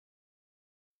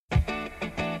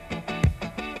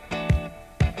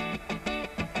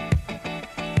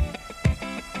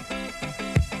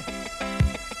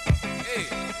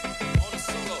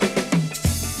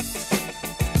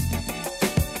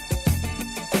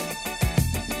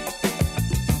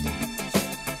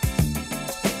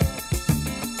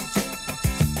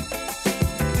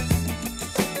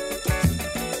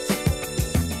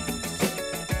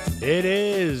It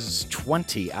is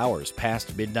 20 hours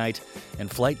past midnight, and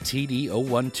Flight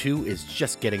TD-012 is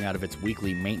just getting out of its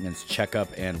weekly maintenance checkup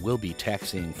and will be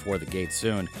taxiing for the gate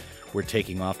soon. We're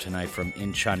taking off tonight from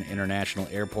Incheon International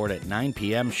Airport at 9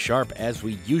 p.m. sharp, as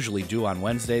we usually do on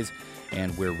Wednesdays,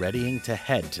 and we're readying to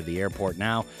head to the airport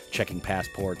now, checking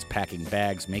passports, packing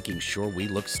bags, making sure we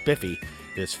look spiffy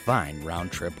this fine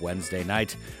round-trip Wednesday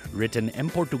night, written en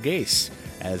Portuguese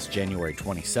as January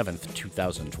 27th,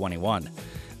 2021.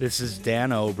 This is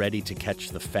Danno, ready to catch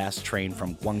the fast train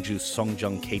from Gwangju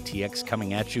Songjung KTX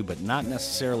coming at you, but not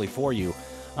necessarily for you.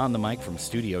 On the mic from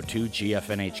Studio 2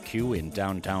 GFNHQ in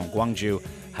downtown Gwangju,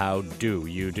 how do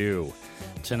you do?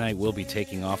 Tonight we'll be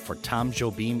taking off for Tom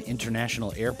Jobim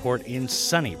International Airport in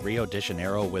sunny Rio de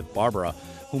Janeiro with Barbora,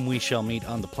 whom we shall meet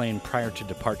on the plane prior to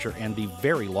departure and the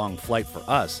very long flight for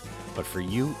us, but for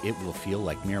you it will feel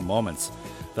like mere moments.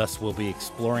 Thus, we'll be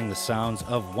exploring the sounds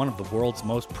of one of the world's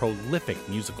most prolific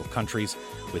musical countries,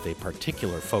 with a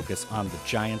particular focus on the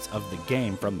giants of the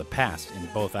game from the past in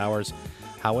both hours.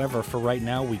 However, for right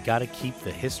now, we gotta keep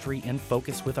the history in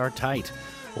focus with our tight,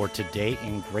 or Today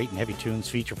in Great and Heavy Tunes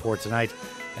feature for tonight,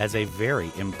 as a very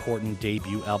important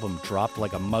debut album dropped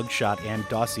like a mugshot and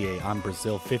dossier on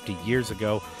Brazil 50 years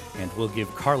ago, and we'll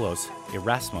give Carlos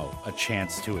Erasmo a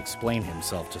chance to explain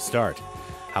himself to start.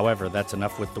 However, that's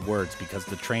enough with the words, because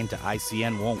the train to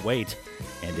ICN won't wait,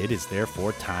 and it is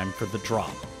therefore time for the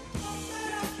drop.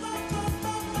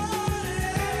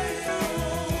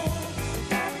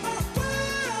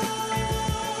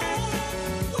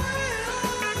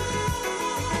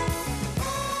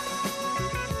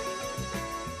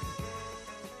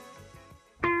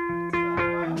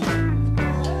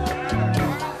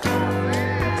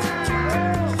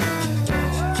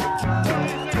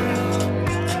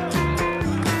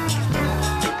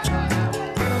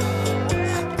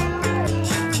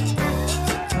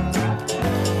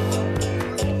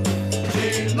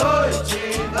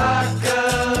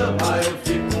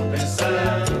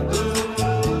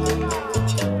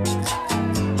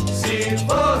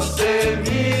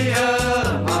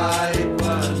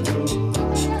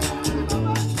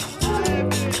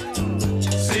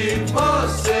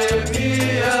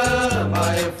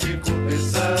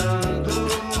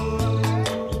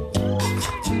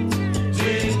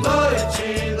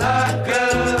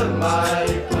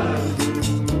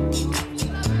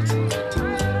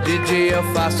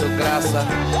 Faço graça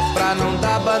pra não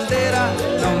dar bandeira,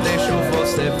 não deixo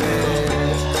você ver.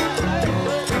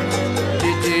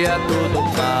 De dia tudo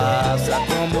passa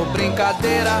como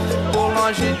brincadeira, por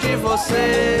longe de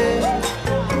você.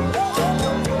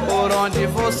 Por onde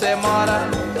você mora,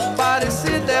 pare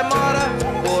se demora,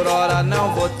 por hora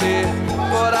não vou ter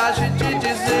coragem de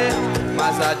dizer,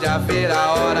 mas há de haver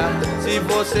a hora, se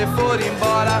você for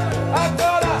embora.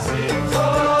 Agora, se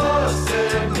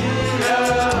você me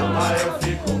ama, eu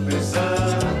fico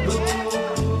pensando,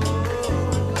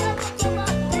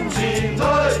 de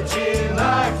noite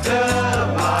na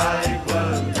cama, e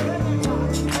quando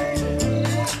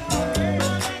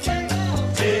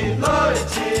de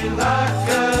noite na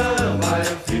cama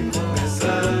eu fico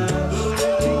pensando,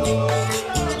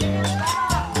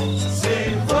 se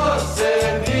você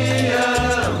me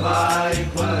ama, e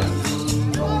quando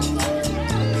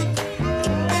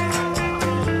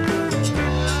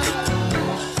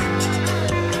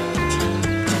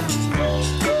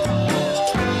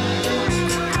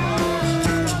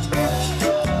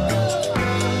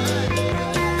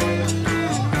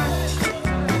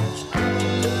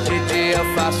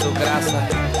faço graça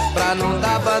pra não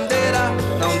dar bandeira,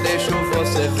 não deixo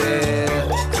você ver.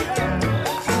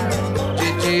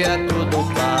 De dia tudo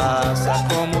passa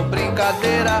como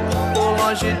brincadeira, por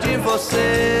longe de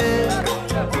você.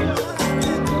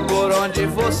 Por onde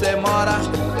você mora,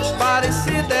 pare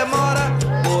se demora,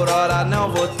 por hora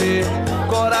não vou ter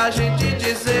coragem de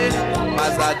dizer,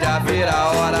 mas há de haver a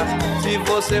hora, se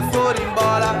você for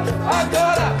embora.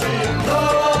 Agora, de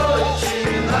noite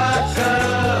na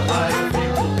cama eu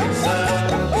fico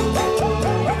pensando,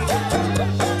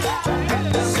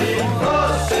 se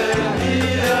você me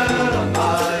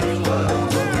ama, e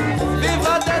quando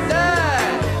viva Dedé,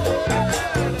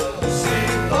 se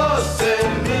você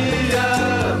me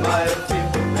ama eu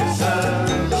fico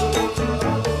pensando,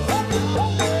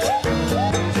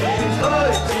 de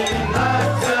noite na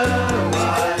cama,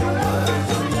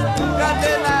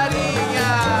 cadê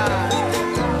Narinha?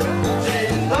 De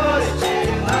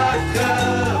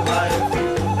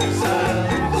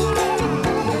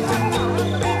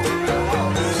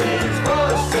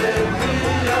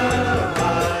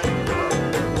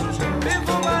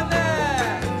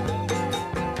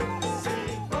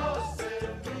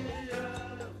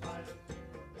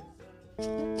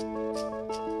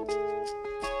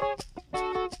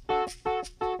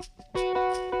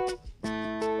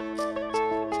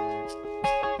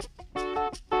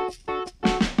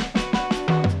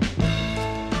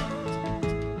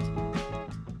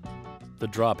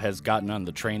Drop has gotten on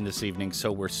the train this evening,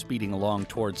 so we're speeding along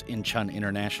towards Incheon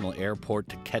International Airport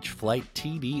to catch flight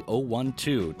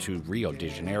TD012 to Rio de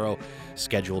Janeiro,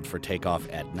 scheduled for takeoff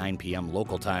at 9 p.m.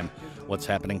 local time. What's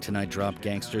happening tonight, Drop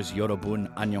gangsters?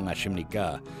 Yorobun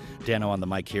annyeonghasimnika. Danno on the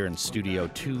mic here in Studio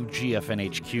 2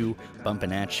 GFNHQ,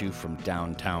 bumping at you from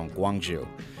downtown Gwangju.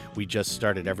 We just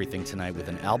started everything tonight with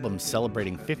an album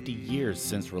celebrating 50 years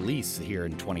since release here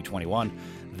in 2021.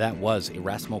 That was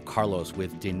Erasmo Carlos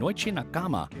with De Noite Na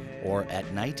Cama, or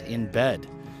At Night in Bed.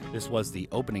 This was the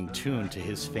opening tune to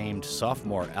his famed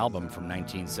sophomore album from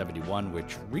 1971,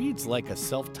 which reads like a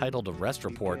self-titled arrest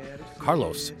report,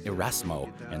 Carlos Erasmo,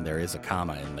 and there is a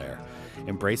comma in there.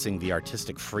 Embracing the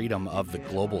artistic freedom of the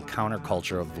global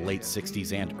counterculture of the late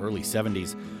 60s and early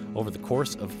 70s, over the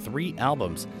course of 3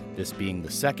 albums, this being the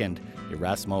second,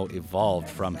 Erasmo evolved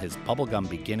from his bubblegum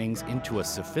beginnings into a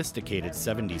sophisticated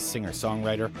 70s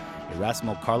singer-songwriter.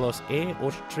 Erasmo Carlos e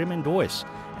os Tremendos,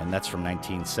 and that's from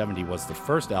 1970, was the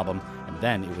first album, and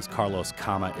then it was Carlos,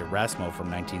 Erasmo from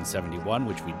 1971,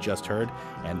 which we just heard,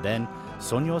 and then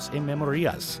Sueños y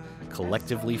Memorias.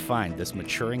 Collectively find this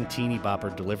maturing teeny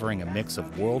bopper delivering a mix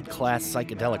of world-class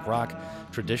psychedelic rock,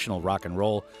 traditional rock and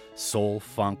roll, soul,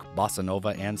 funk, bossa nova,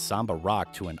 and samba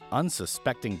rock to an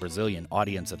unsuspecting Brazilian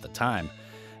audience at the time.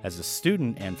 As a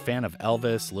student and fan of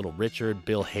Elvis, Little Richard,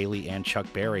 Bill Haley, and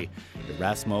Chuck Berry,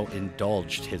 Erasmo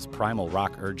indulged his primal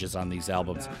rock urges on these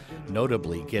albums,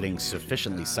 notably getting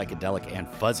sufficiently psychedelic and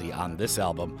fuzzy on this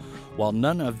album. While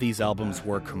none of these albums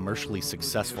were commercially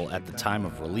successful at the time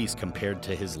of release compared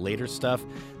to his later stuff,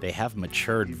 they have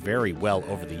matured very well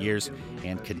over the years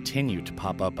and continue to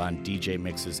pop up on DJ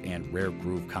mixes and rare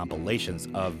groove compilations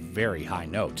of very high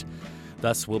note.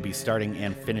 Thus, we'll be starting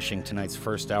and finishing tonight's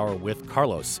first hour with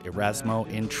Carlos Erasmo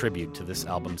in tribute to this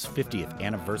album's 50th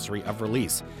anniversary of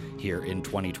release here in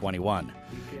 2021.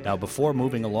 Now, before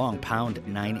moving along, pound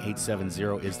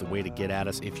 9870 is the way to get at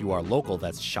us if you are local.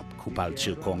 That's Shap Kupal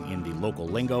Chilkong in the local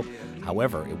lingo.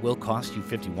 However, it will cost you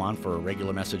 50 won for a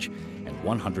regular message and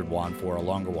 100 won for a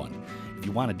longer one. If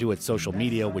you want to do it social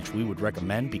media, which we would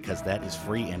recommend because that is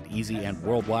free and easy and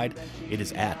worldwide, it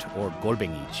is at or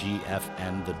Golbengi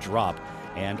GFN The Drop.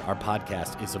 And our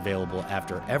podcast is available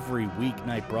after every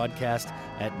weeknight broadcast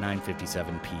at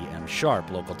 9:57 p.m. sharp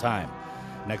local time.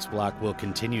 Next block will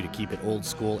continue to keep it old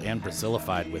school and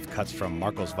Brazilified with cuts from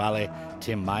Marcos Valle,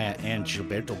 Tim Maia, and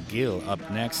Gilberto Gil up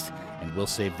next. And we'll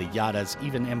save the yadas,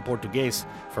 even in Portuguese,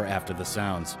 for after the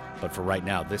sounds. But for right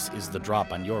now, this is The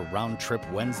Drop on your round-trip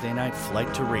Wednesday night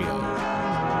flight to Rio.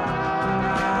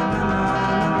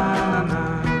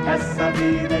 Essa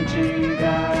vida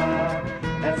antiga,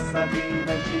 essa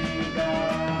vida antiga.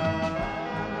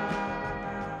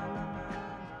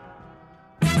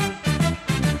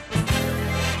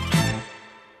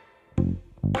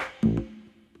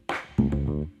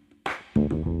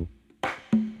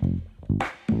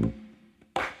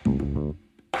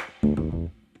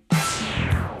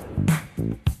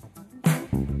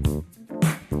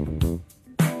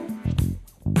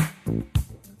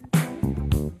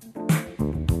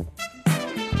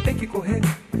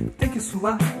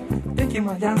 Tem que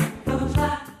malhar, vamos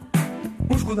lá.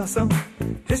 Musculação,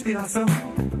 respiração,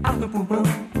 ar no pulmão,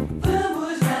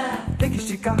 vamos lá. Tem que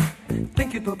esticar, tem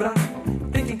que dobrar,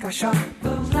 tem que encaixar,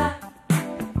 vamos lá.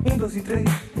 1, 2 e 3,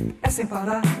 é sem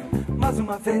parar, mais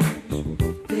uma vez.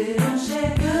 Verão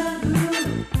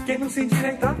chegando, quem não se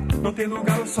endireitar, não tem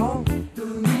lugar ao sol.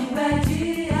 Domingo é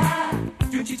dia,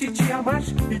 de um tititi a mais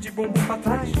e de bumbum pra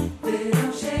trás.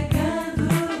 Verão chegando,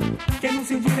 quem não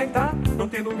se endireitar, não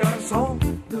tem lugar ao sol.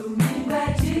 Domingo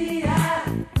é dia,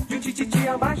 de um tititi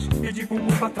a mais e de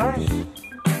bumbum pra trás.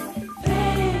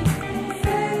 Vem,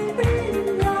 vem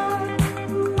brilhar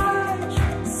mais,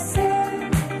 ser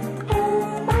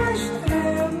uma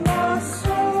estrela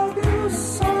sob o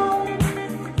sol.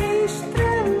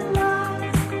 Estrelar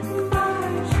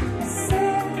mais,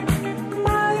 ser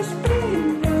mais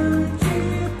brilhante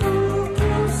do que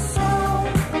o sol.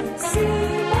 Se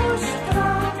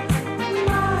mostrar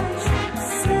mais,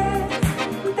 ser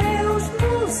Deus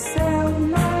no céu,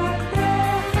 na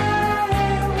terra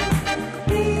eu.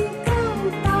 E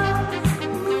cantar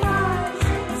mais,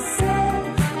 ser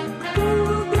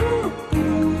tudo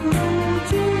puro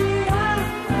de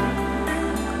amar.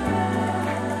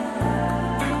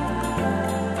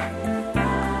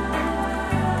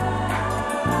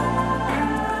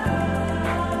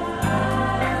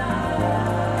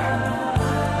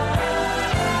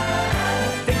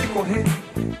 Tem que correr,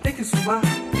 tem que suar,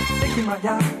 tem que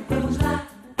malhar, vamos lá.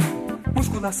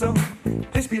 Musculação,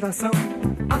 respiração,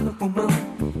 ar no pulmão,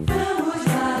 vamos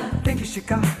lá. Tem que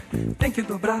esticar, tem que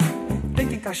dobrar, tem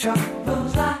que encaixar,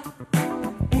 vamos lá.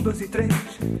 1, Um, dois e três,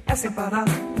 é sem parar,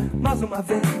 mais uma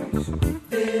vez.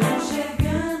 Verão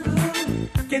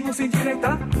chegando, quem não se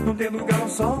endireitar, não tem lugar ao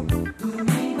sol.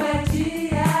 domingo é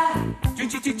dia de um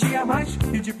tititi a mais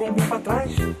e de bumbum pra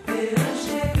trás. Verão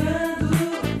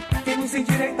chegando, quem não se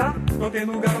endireitar, não tem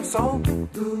lugar ao sol.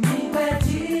 domingo é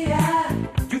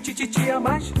dia de um tititi a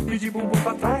mais e de bumbum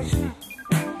pra trás.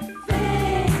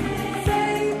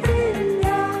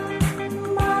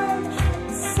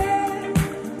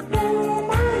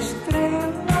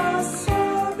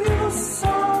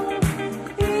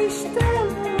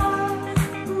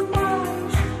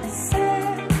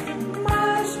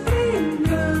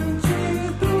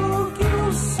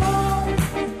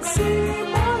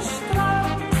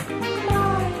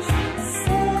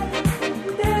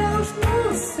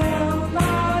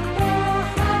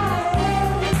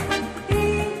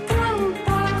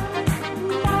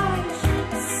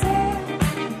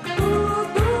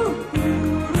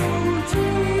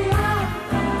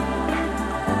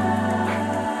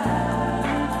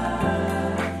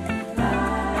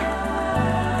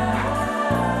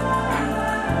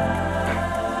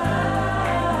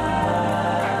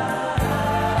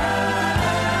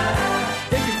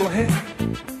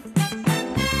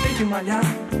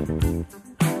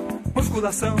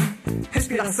 Musculação,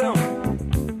 respiração.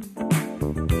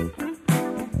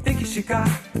 Tem que esticar,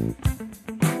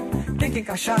 tem que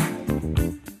encaixar.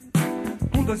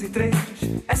 Um, dois e três,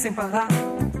 é sem parar.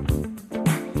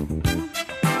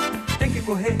 Tem que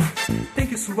correr, tem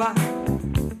que suar.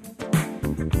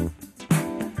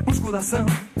 Musculação,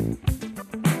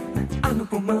 ar no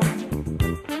pulmão.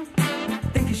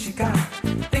 Tem que esticar,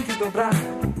 tem que dobrar.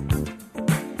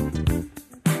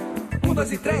 Um,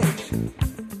 dois e três,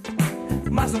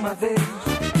 mais uma vez.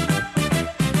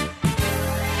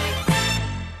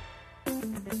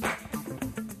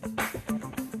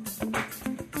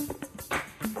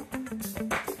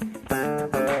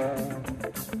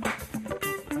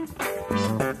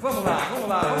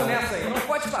 Vamos nessa aí, não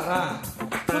pode parar.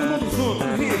 Todo mundo junto,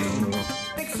 no ritmo.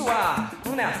 Tem que suar,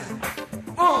 vamos nessa.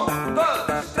 1,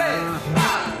 2, 3,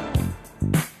 para!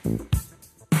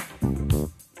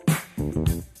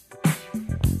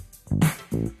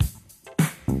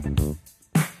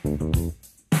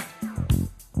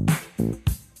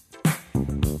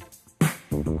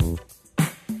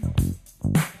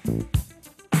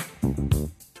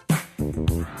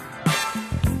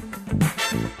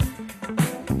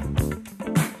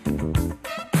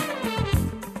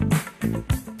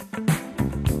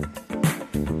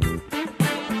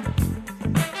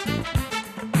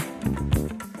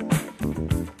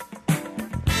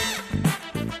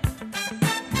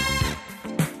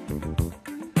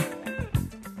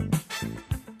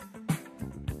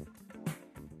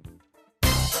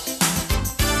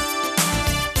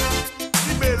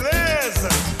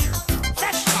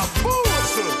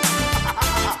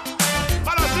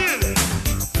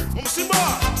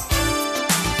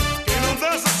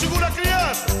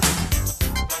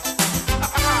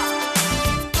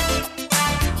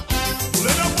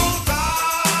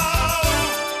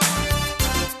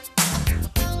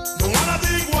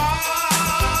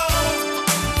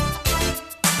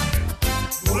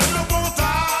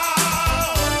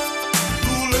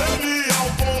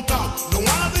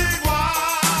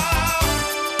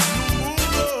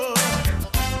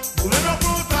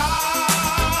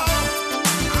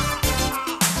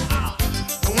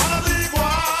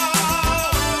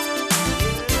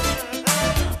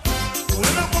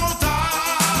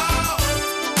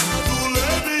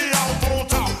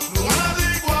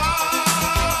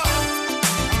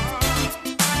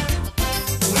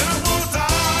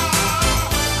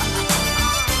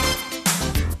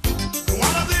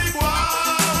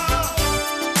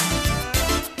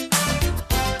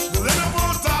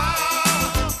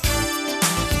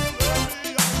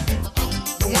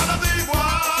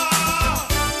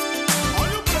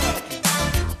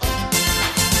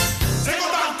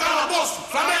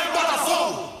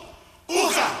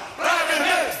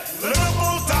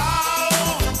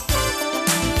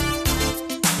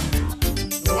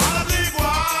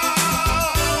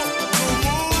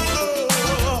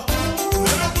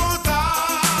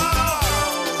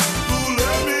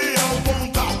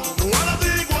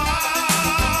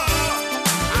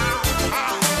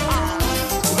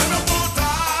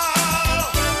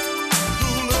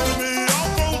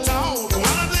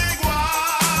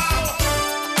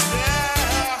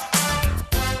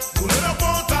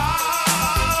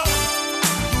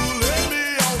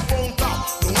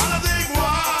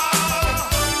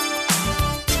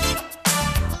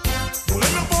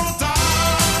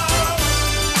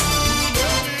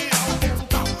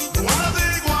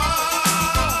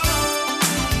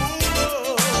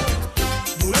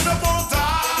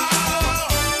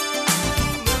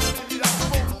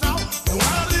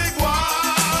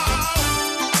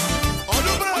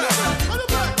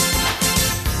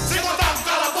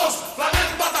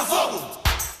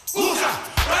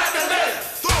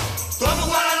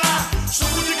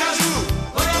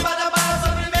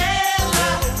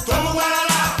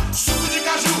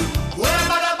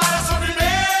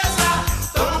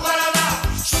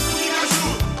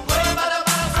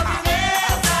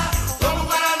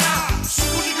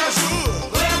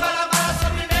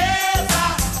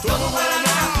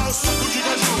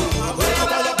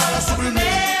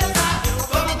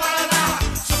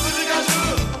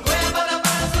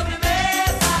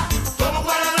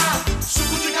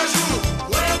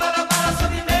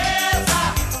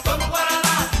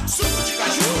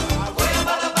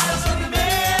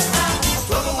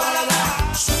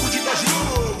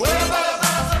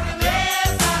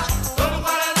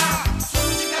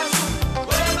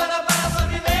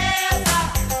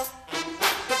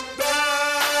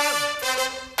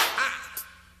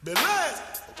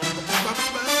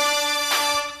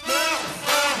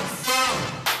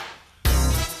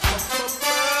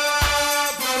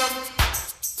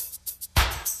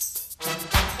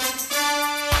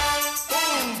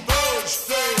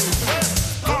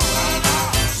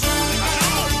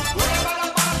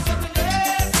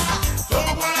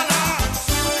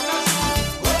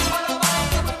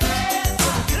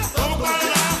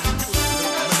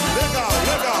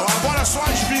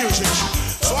 virgens,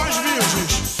 só as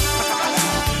virgens.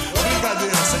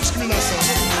 Brincadeira, sem discriminação.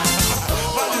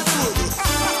 Vale tudo.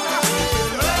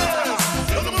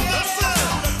 Todo mundo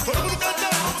dançando, todo mundo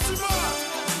cantando, vamos embora.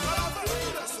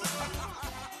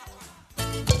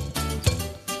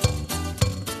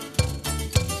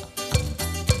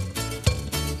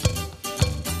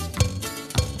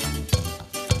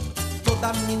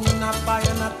 Toda menina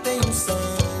baiana tem um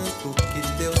santo que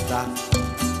Deus dá.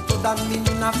 Toda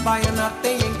menina baiana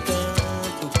tem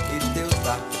encanto que Deus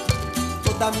dá.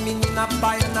 Toda menina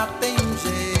baiana tem um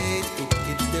jeito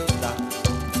que Deus dá.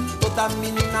 Toda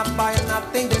menina baiana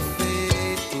tem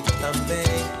defeito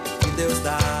também que Deus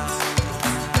dá.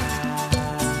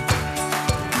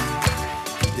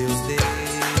 Que Deus dê.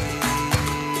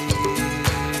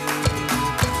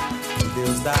 Que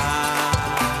Deus dá.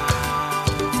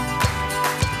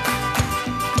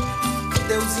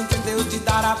 Deus entendeu de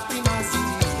dar a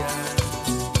primazia.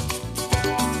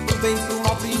 Do bem pro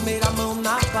mal, primeira mão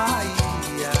na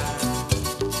Bahia.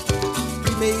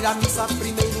 Primeira missa,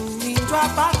 primeiro índio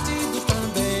abatido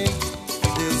também. Que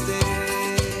Deus dê.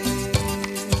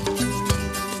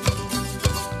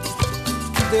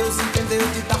 Deus entendeu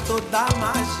de dar toda a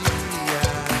magia.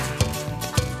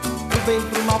 Do bem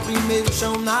pro mal, primeiro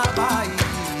chão na Bahia.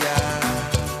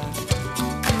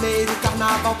 Primeiro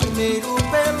carnaval, primeiro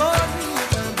pelourinho.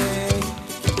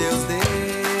 Deus dê.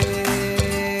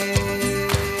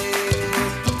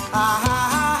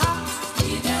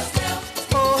 Que Deus deu.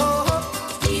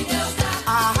 Que Deus dá.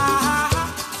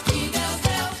 Que Deus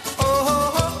deu.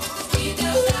 Que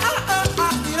Deus dá.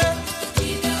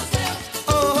 Que Deus deu.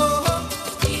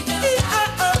 Que Deus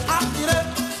dá.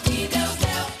 Que Deus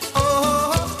deu.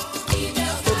 Que Deus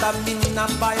dá. Toda menina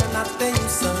baiana tem um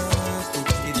santo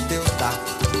que Deus dá.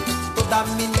 Toda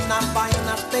menina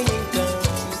baiana tem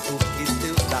encanto.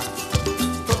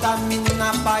 Toda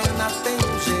menina baiana tem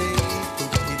um jeito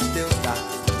que Deus dá.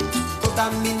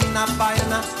 Toda menina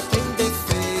baiana tem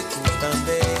defeito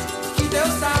também que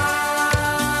Deus dá.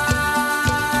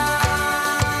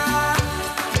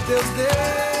 Que Deus dê.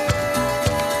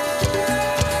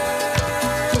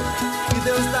 Que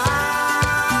Deus dá.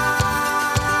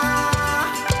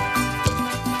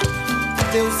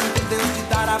 Deus entendeu de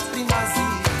dar a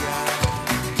primazia.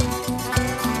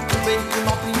 O bem com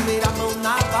a primeira mão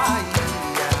na Bahia.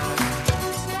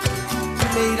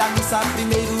 Primeira missa,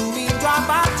 primeiro índio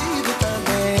abatido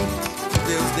também.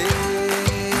 Deus dê.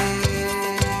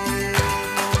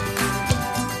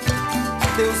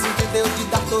 Deus entendeu de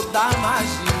dar toda a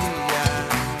magia.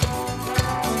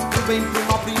 Do bem pro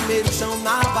mal, primeiro chão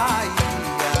na Bahia.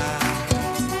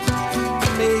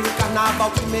 Primeiro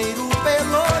carnaval, primeiro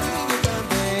pelourinho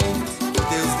também.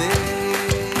 Deus dê.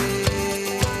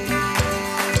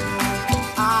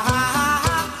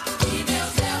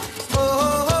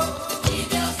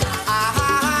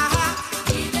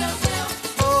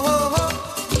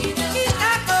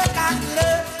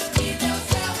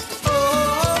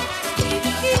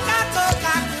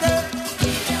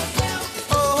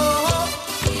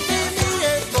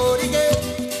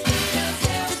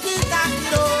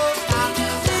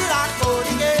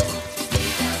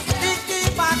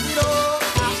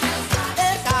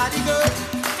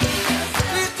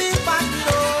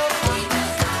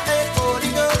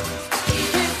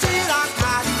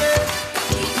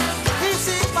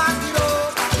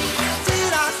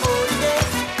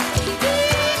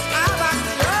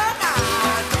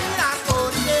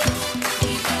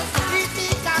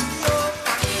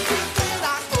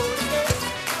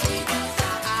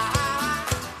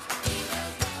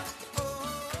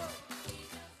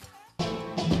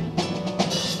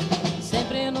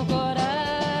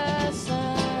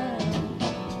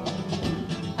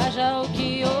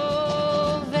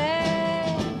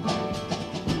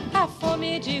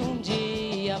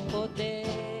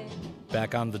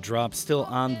 Back on the drop, still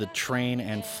on the train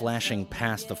and flashing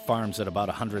past the farms at about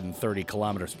 130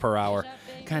 kilometers per hour,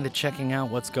 kind of checking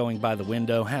out what's going by the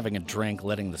window, having a drink,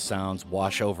 letting the sounds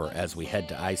wash over as we head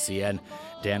to ICN.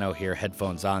 Danno here,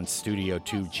 headphones on, Studio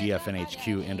 2,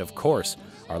 GFNHQ, and of course,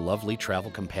 our lovely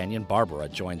travel companion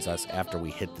Barbora joins us after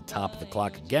we hit the top of the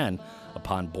clock again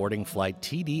upon boarding flight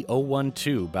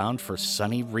TD012, bound for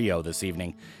sunny Rio this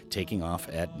evening, taking off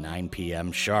at 9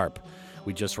 p.m. sharp.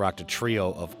 We just rocked a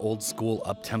trio of old-school,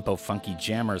 up-tempo, funky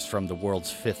jammers from the world's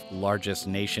fifth largest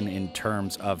nation in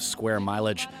terms of square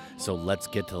mileage. So let's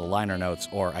get to the liner notes,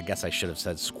 or I guess I should have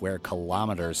said square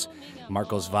kilometers.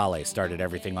 Marcos Valle started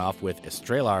everything off with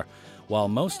Estrelar, While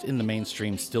most in the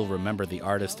mainstream still remember the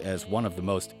artist as one of the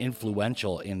most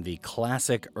influential in the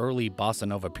classic early bossa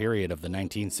nova period of the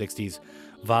 1960s,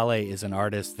 Valle is an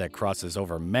artist that crosses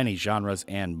over many genres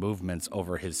and movements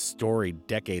over his storied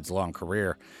decades-long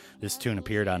career. This tune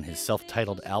appeared on his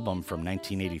self-titled album from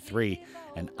 1983,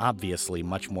 an obviously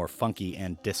much more funky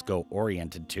and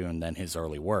disco-oriented tune than his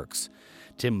early works.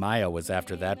 Tim Maia was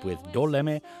after that with Do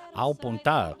Leme Ao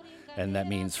Pontal, and that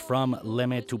means from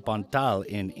Leme to Pontal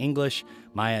in English.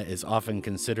 Maia is often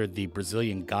considered the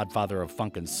Brazilian godfather of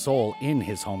funk and soul in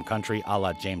his home country, a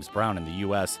la James Brown in the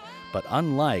U.S., but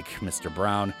unlike Mr.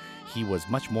 Brown, he was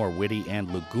much more witty and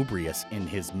lugubrious in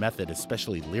his method,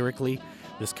 especially lyrically.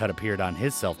 This cut appeared on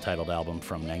his self-titled album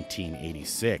from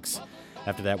 1986.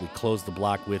 After that, we closed the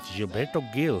block with Gilberto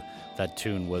Gil. That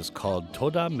tune was called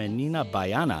Toda Menina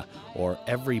Baiana, or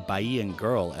Every Bahian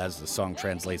Girl, as the song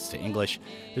translates to English.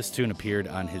 This tune appeared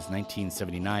on his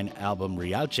 1979 album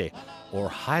Rialche, or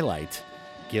Highlight.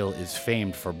 Gil is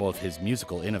famed for both his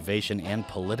musical innovation and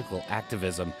political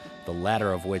activism, the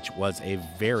latter of which was a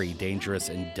very dangerous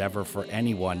endeavor for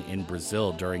anyone in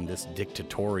Brazil during this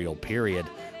dictatorial period,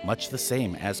 much the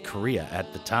same as Korea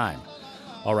at the time.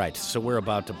 All right, so we're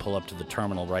about to pull up to the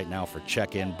terminal right now for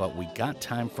check-in, but we got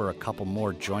time for a couple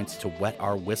more joints to wet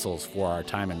our whistles for our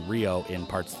time in Rio in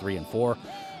parts 3 and 4.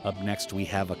 Up next, we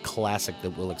have a classic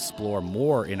that we'll explore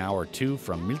more in hour 2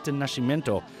 from Milton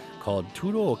Nascimento called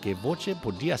Tudo o que voce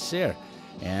podia ser.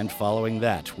 And following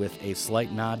that, with a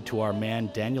slight nod to our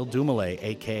man Daniel Dumoulin,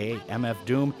 a.k.a. MF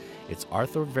Doom, it's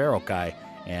Arthur Verocai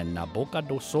and Na Boca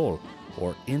do Sol,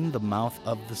 or In the Mouth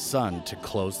of the Sun, to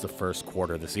close the first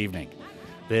quarter this evening.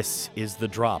 This is The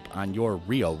Drop on your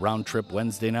Rio round trip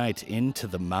Wednesday night into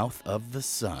the mouth of the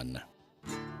sun.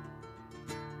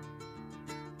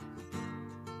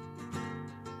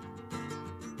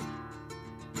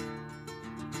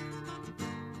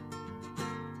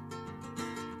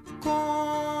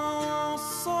 Com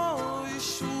sol e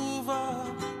chuva,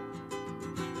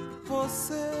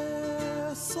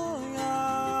 você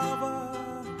sonhava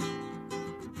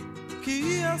que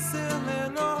ia ser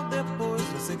melhor depois.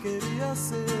 Você queria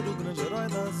ser o grande herói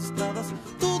das estradas,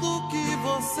 tudo que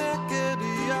você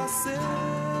queria ser.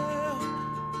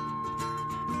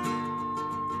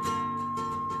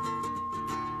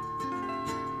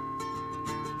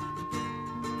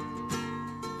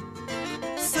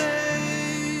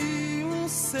 Sei um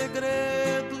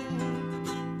segredo,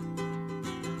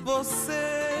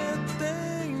 você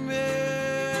tem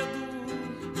medo,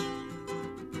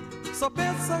 só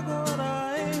pensa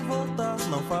agora em voltar,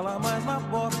 não fala mais na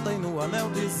bota e no anel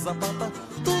de sapata,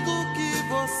 tudo que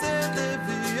você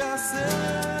devia ser.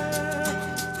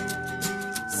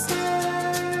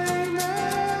 Sem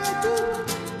medo,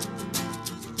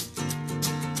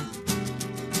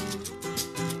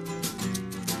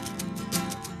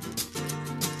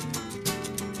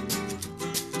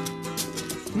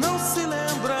 não se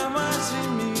lembra mais de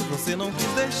mim, você não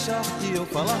quis deixar que eu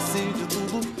falasse de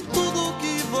tudo, tudo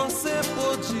que você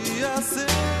podia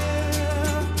ser.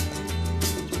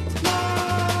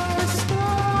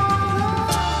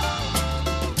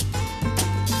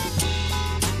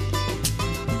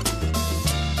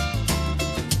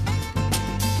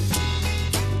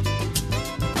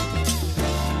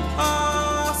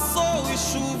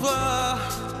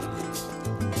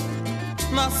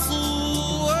 Na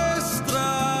sua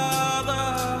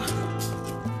estrada,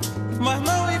 mas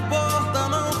não importa,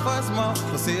 não faz mal.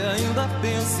 Você ainda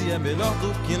pensa e é melhor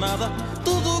do que nada,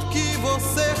 tudo que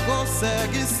você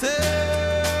consegue ser.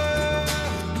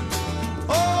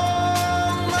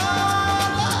 Oh,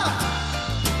 nada.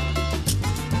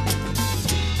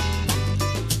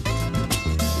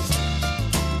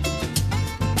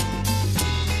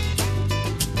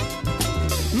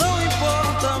 Não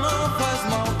importa, não faz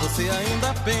mal. Você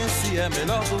ainda pensa e é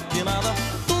melhor do que nada,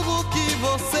 tudo que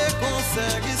você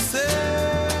consegue ser.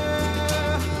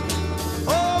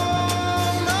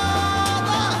 Oh, nada.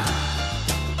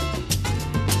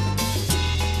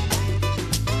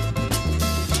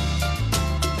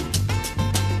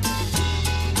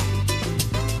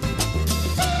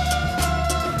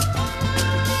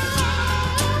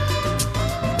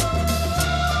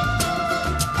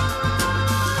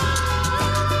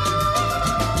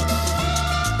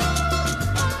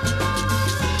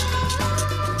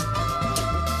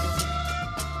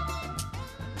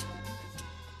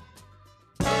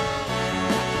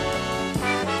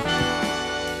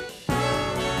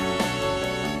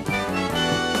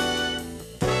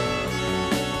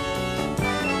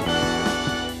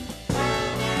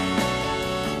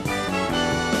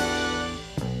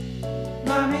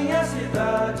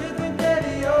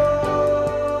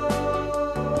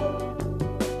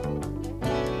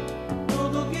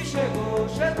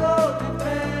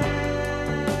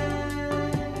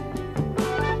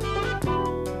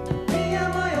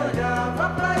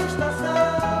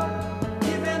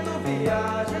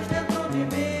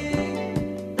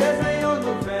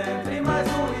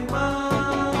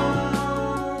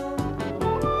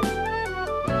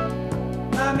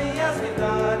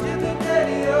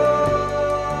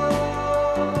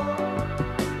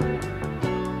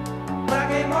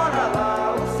 mora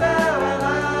lá, o céu é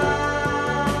lá.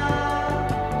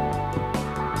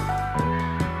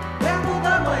 Perto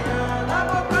da manhã, na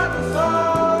boca do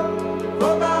sol,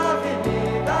 toda a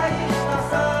avenida e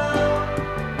estação,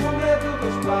 com medo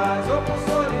dos pais ou por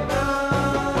solidão.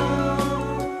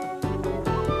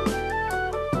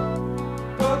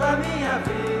 Toda a minha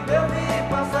vida eu vi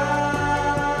passar.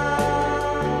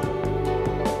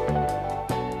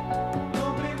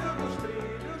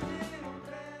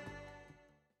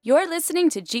 You're listening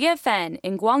to GFN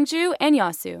in Gwangju and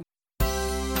Yeosu.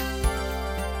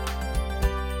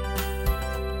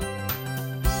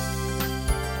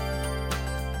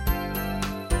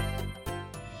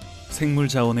 생물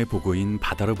자원의 보고인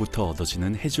바다로부터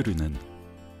얻어지는 해조류는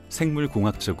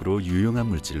생물공학적으로 유용한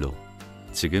물질로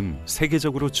지금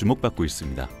세계적으로 주목받고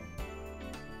있습니다.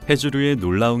 해조류의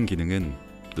놀라운 기능은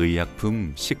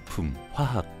의약품, 식품,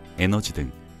 화학, 에너지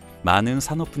등 많은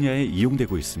산업 분야에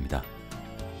이용되고 있습니다.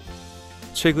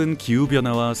 최근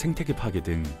기후변화와 생태계 파괴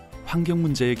등 환경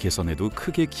문제의 개선에도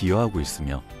크게 기여하고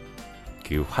있으며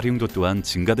그 활용도 또한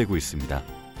증가되고 있습니다.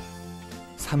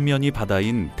 삼면이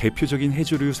바다인 대표적인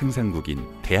해조류 생산국인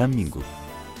대한민국.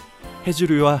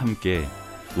 해조류와 함께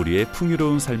우리의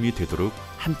풍요로운 삶이 되도록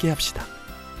함께합시다.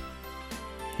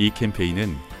 이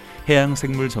캠페인은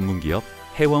해양생물 전문기업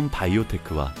해원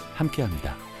바이오테크와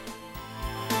함께합니다.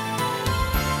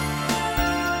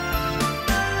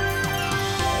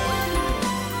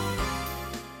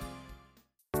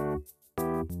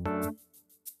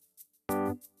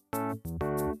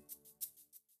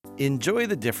 Enjoy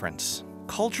the difference.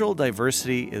 Cultural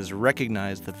diversity is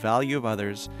recognizing the value of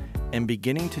others and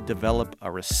beginning to develop a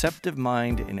receptive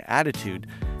mind and attitude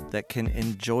that can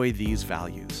enjoy these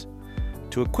values.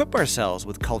 To equip ourselves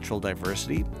with cultural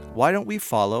diversity, why don't we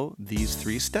follow these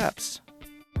 3 steps?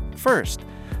 First,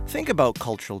 think about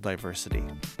cultural diversity.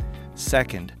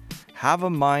 Second, have a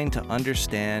mind to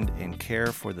understand and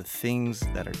care for the things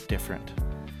that are different.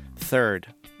 Third,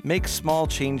 make small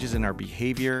changes in our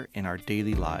behavior in our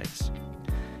daily lives.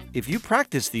 If you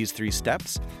practice these 3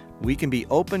 steps, we can be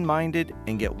open-minded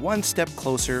and get one step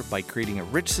closer by creating a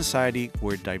rich society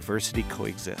where diversity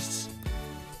coexists.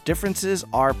 Differences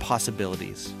are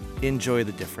possibilities. Enjoy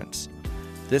the difference.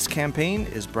 This campaign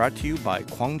is brought to you by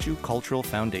Gwangju Cultural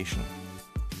Foundation.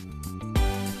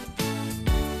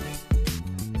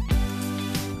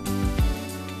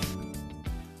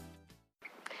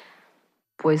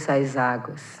 Pois as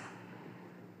águas,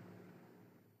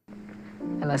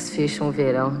 elas fecham o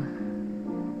verão.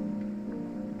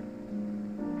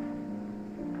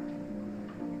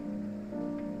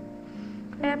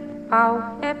 É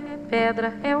pau, é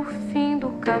pedra, é o fim do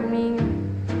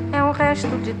caminho. É um resto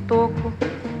de toco,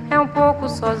 é um pouco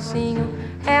sozinho.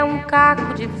 É um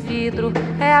caco de vidro,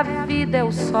 é a vida, é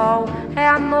o sol. É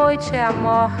a noite, é a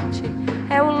morte,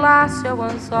 é o laço, é o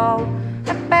anzol.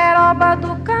 É peroba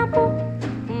do campo,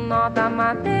 nó da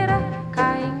madeira,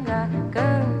 cainga,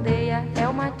 candeia, é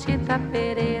uma tita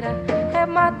pereira, é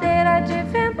madeira de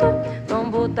vento,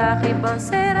 tombo da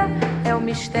ribanceira, é o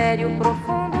mistério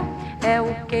profundo, é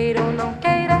o queira ou não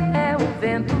queira, é o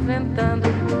vento ventando,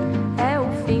 é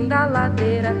o fim da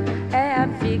ladeira, é a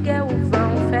viga, é o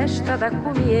vão, festa da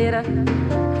cumieira,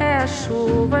 é a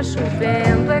chuva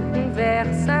chovendo, é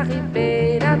conversa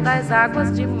ribeira das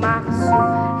águas de março,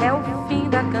 é o fim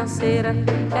da canseira,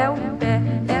 é o pé,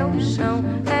 é o chão,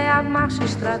 é a marcha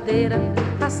estradeira,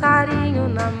 passarinho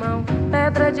na mão,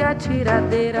 pedra de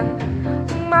atiradeira,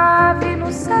 uma ave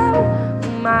no céu,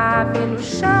 uma ave no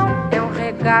chão, é um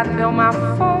regato, é uma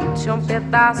fonte, é um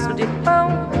pedaço de pão,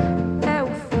 é o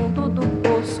fundo do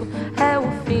poço, é o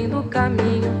fim do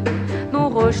caminho, no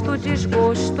rosto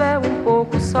desgosto, é um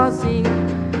pouco sozinho,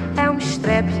 é um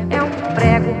estrepe, é um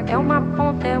prego, é uma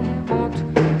ponta, é um ponto,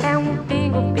 é um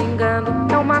pingo pingando,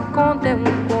 é uma conta, é um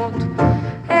conto,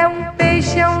 é um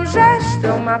peixe, é um gesto,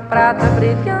 é uma prata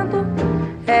brilhando,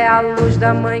 é a luz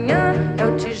da manhã, é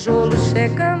o tijolo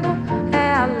chegando,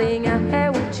 é a lenha, é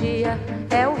o dia,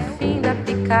 é o fim da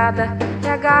picada,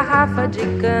 é a garrafa de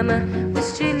cana, o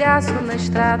estilhaço na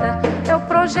estrada, é o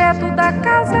projeto da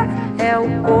casa, é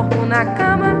o corpo na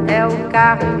cama, é o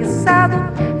carro enguiçado,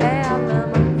 é a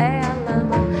lama,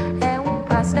 é um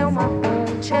passo, é uma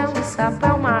ponte, é um sapo,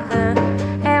 é uma rã,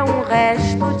 é um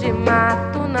resto de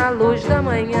mato na luz da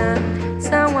manhã.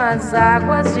 São as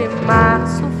águas de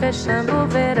março fechando o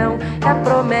verão, é a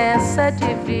promessa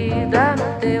de vida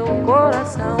no teu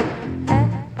coração.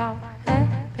 É pau, é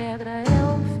pedra, é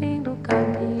o fim do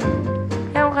caminho,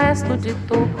 é um resto de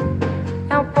toco,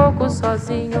 é um pouco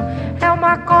sozinho, é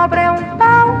uma cobra, é um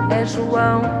pau, é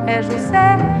João, é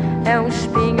José, é um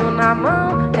espinho na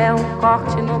mão, é um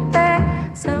corte no pé,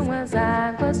 são as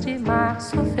águas águas de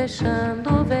março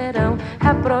fechando o verão. É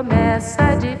a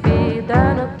promessa de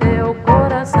vida no teu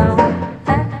coração.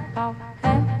 É pau,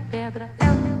 é pedra, é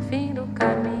o fim do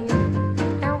caminho.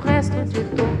 É um resto de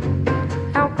tudo,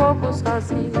 é um pouco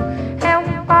sozinho. É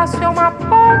um passo, é uma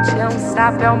ponte, é um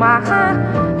sapo, é uma rã.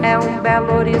 É um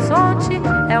belo horizonte,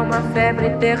 é uma febre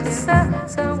terça.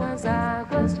 São as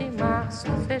águas de março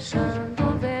fechando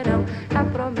o verão. É a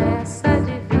promessa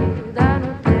de vida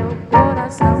no teu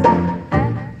coração.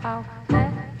 É pau, é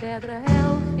pedra, é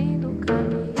o fim do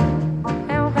caminho.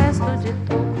 É o resto de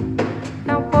tudo,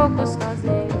 é um pouco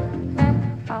sozinho.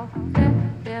 É pau, é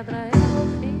pedra, é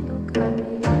o fim do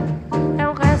caminho. É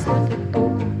o resto de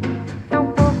tudo, é um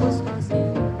pouco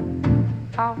sozinho.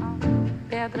 Pau,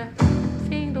 pedra,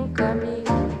 fim do caminho.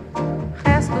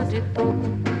 Resto de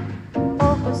tudo,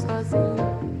 pouco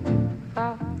sozinho.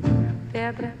 Pau,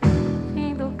 pedra,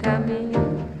 fim do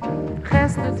caminho.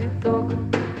 Resto de tudo,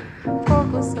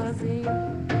 pouco sozinho.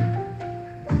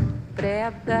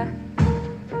 Pedra,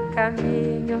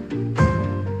 caminho,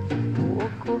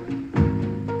 pouco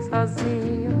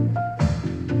sozinho.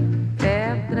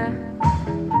 Pedra,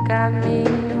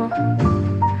 caminho,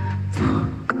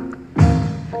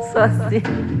 pouco sozinho.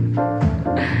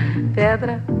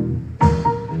 Pedra,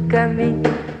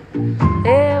 caminho,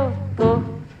 eu tô.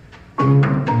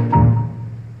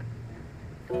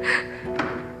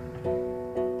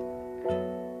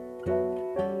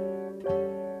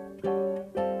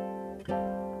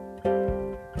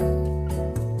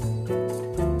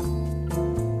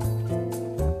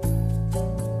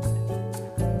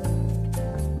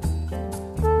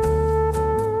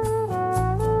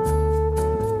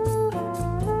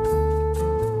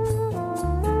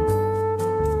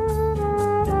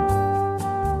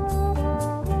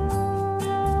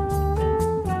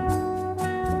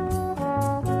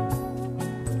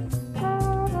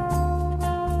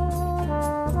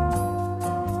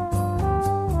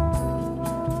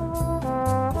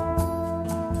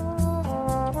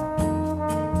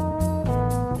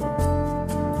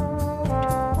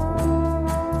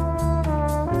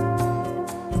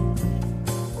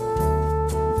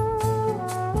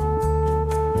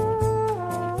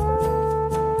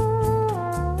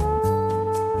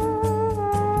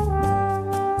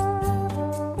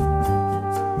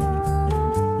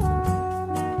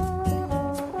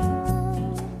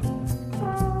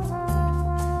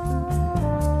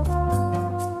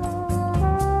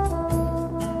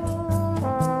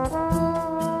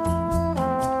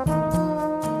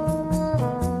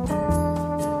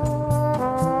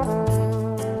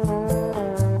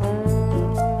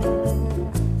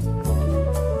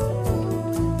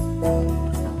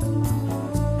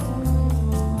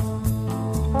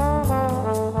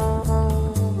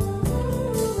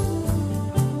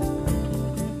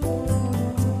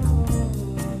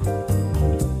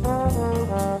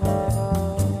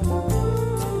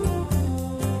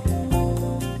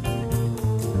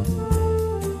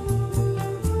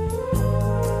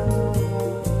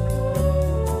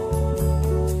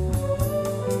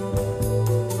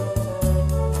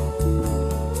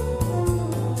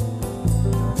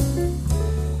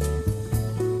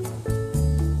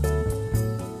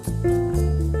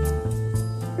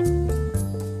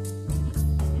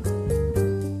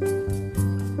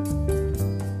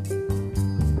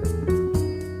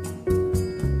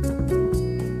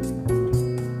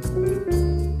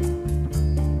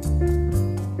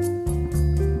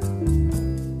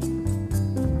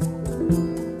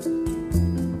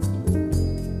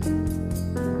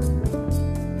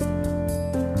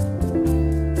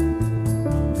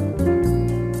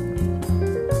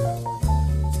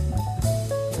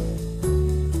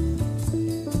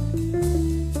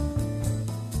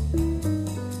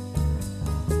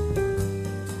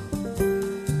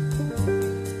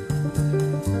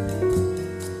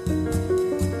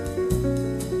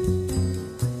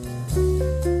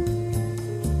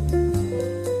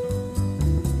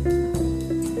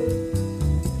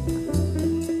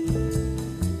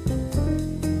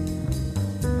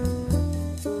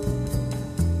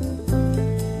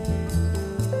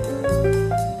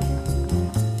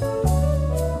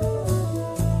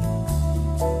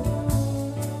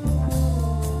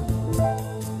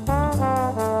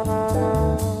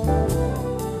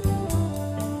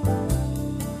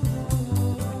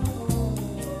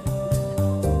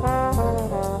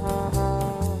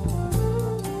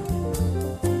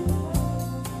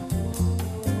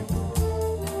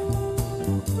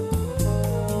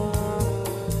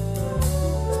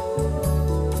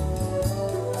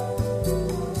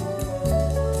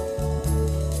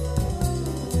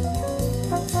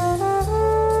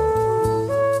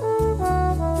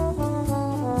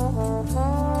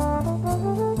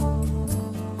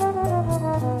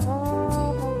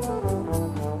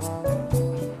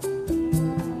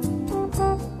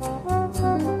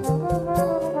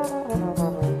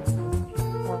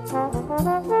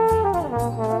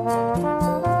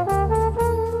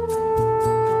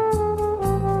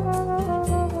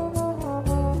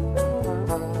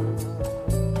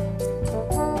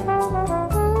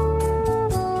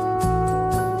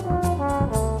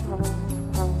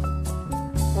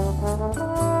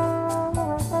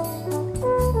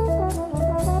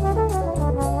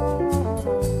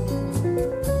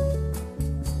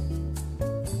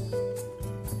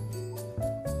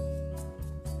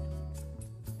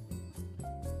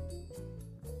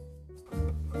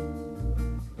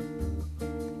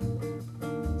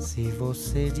 Se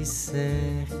você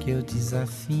disser que eu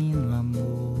desafino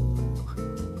amor,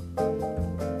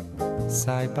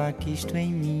 saiba que isto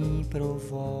em mim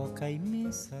provoca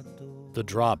imensa dor. The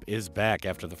Drop is back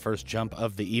after the first jump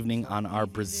of the evening on our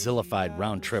Brazilified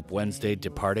round trip Wednesday,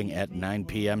 departing at 9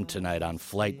 p.m. tonight on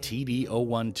flight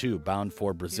TD012, bound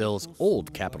for Brazil's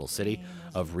old capital city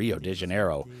of Rio de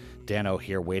Janeiro. Danno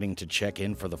here waiting to check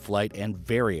in for the flight and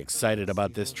very excited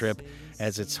about this trip,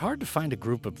 as it's hard to find a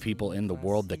group of people in the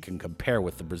world that can compare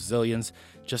with the Brazilians.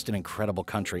 Just an incredible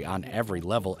country on every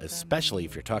level, especially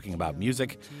if you're talking about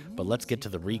music. But let's get to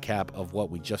the recap of what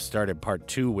we just started part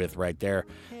 2 with right there.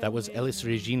 That was Elis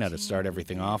Regina to start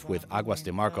everything off with Aguas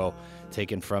de Marco,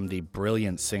 taken from the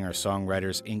brilliant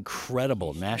singer-songwriter's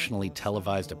incredible nationally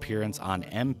televised appearance on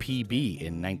MPB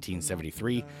in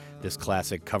 1973. This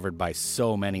classic, covered by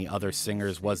so many other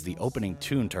singers, was the opening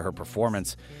tune to her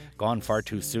performance. Gone far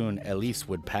too soon, Elis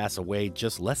would pass away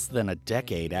just less than a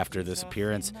decade after this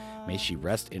appearance. May she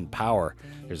rest in power.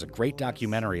 There's a great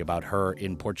documentary about her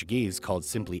in Portuguese called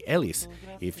simply Elis,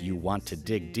 if you want to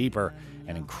dig deeper.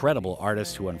 An incredible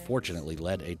artist who unfortunately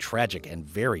led a tragic and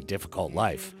very difficult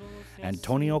life.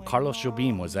 Antonio Carlos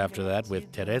Jobim was after that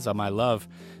with Tereza My Love.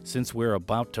 Since we're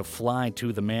about to fly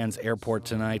to the man's airport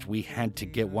tonight, we had to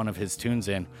get one of his tunes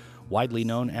in. Widely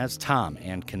known as Tom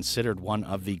and considered one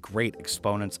of the great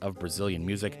exponents of Brazilian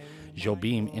music,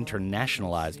 Jobim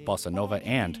internationalized bossa nova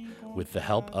and, with the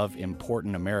help of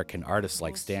important American artists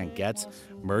like Stan Getz,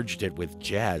 merged it with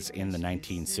jazz in the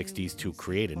 1960s to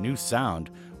create a new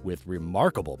sound with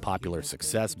remarkable popular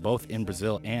success both in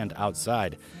Brazil and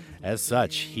outside. As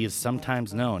such, he is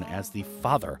sometimes known as the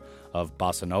father of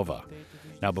bossa nova.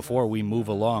 Now, before we move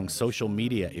along, social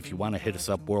media, if you want to hit us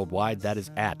up worldwide, that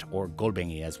is at, or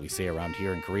golbengi as we say around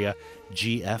here in Korea,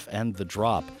 GFN The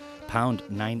Drop. Pound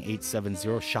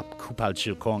 9870 Shop Kupal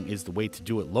Chilkong is the way to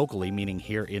do it locally, meaning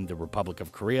here in the Republic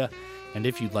of Korea. And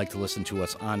if you'd like to listen to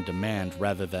us on demand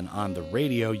rather than on the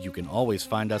radio, you can always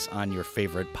find us on your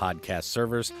favorite podcast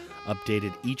servers,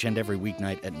 updated each and every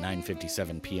weeknight at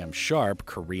 9:57 p.m. sharp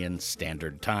Korean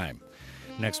Standard Time.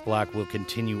 Next block, we'll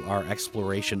continue our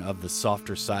exploration of the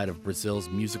softer side of Brazil's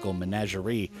musical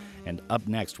menagerie. And up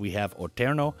next, we have O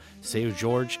Terno, Seu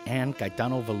Jorge, and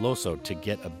Caetano Veloso to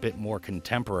get a bit more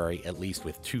contemporary, at least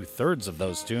with 2/3 of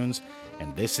those tunes.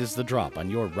 And this is The Drop on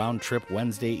your round trip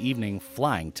Wednesday evening,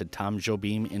 flying to Tom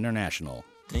Jobim International.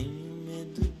 Tenho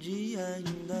medo de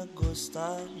ainda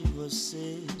gostar de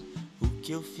você. O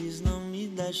que eu fiz não me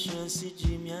dá chance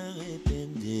de me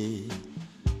arrepender.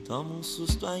 Tomo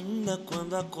susto ainda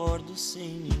quando acordo sem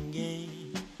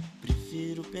ninguém.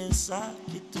 Prefiro pensar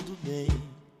que tudo bem.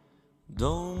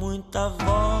 Dou muita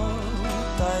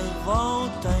volta e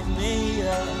volta e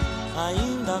meia.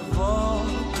 Ainda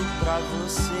volto pra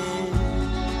você.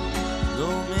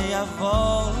 Dou meia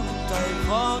volta e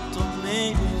volto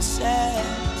meio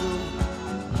incerto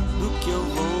do que eu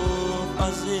vou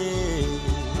fazer.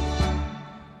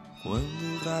 Quando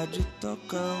o rádio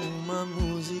toca uma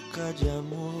música de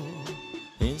amor,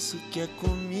 penso que é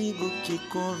comigo que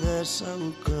conversa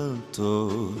o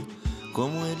cantor.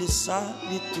 Como ele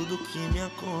sabe tudo que me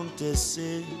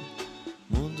aconteceu,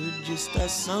 mundo de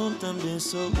estação também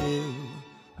sou eu.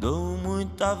 Dou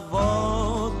muita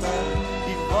volta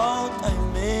e volta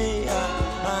e meia,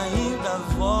 ainda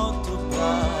volto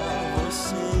pra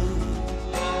você.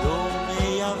 Dou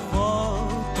meia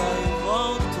volta e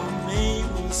volto meio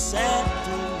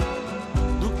incerto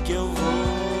do que eu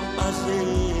vou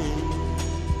fazer.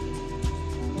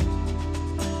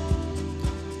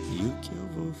 E o que eu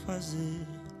vou fazer,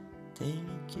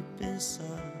 tenho que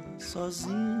pensar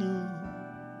sozinho.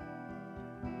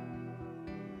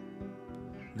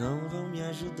 Não vão me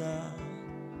ajudar,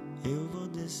 eu vou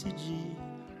decidir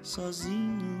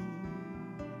sozinho.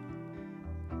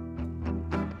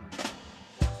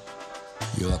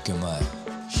 夜明け前、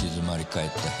静まり返っ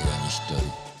た部屋に一人。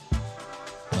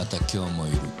また今日も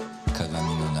いる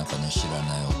鏡の中の知ら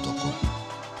ない男。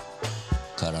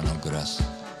空のグラス、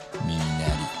耳鳴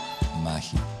り、麻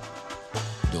痺。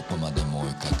どこまでも追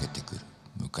いかけてくる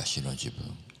昔の自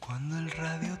分。 Cuando el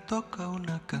radio toca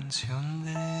una canción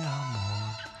de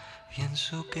amor,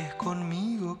 pienso que es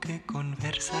conmigo que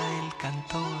conversa el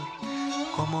cantor.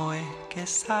 ¿Cómo es que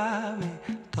sabe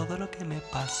todo lo que me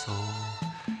pasó?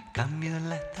 Cambio en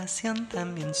la estación,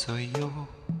 también soy yo.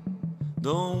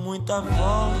 Dou muita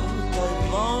volta e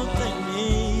volta e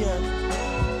meia,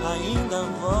 ainda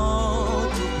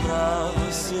volto pra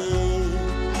você.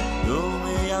 Dou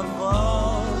meia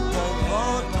volta e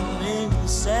volto meio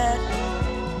certo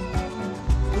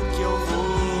do que eu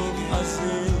vou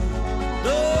fazer.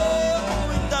 Dou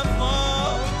muita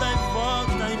volta e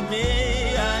volta e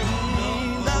meia,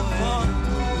 ainda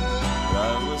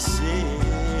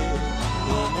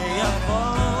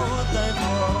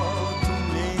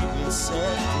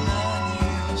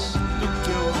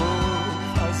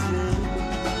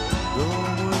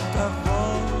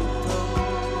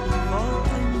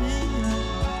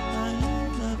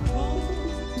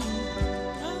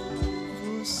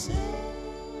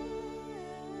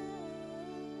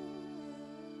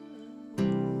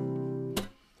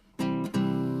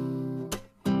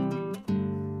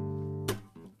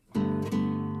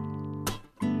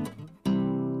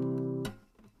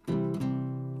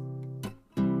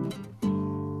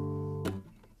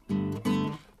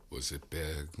Você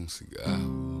pega um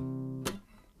cigarro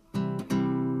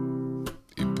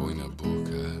e põe na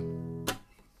boca.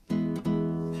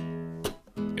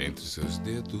 Entre seus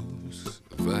dedos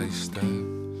vai estar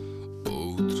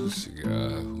outro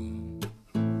cigarro.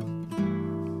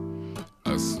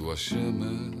 A sua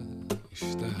chama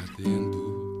está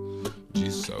ardendo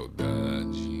de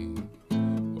saudade.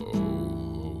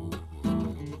 Oh, oh,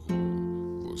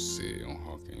 oh, você é um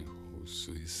rock and roll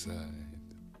suicide.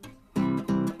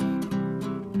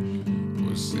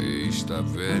 Você está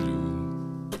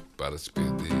velho para se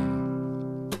perder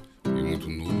e muito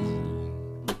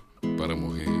novo para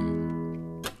morrer.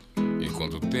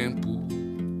 Enquanto o tempo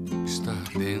está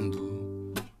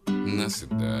ardendo na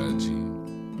cidade,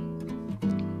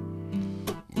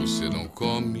 você não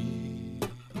come,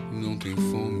 não tem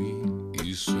fome,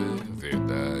 isso é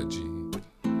verdade.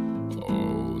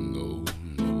 Oh, no,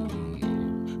 no,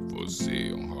 no, você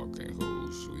é um rock and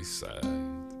roll suicide.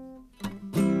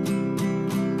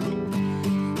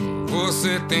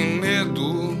 Você tem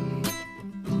medo,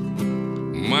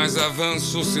 mas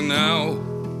avança o sinal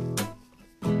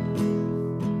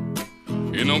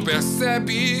e não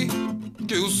percebe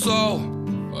que o sol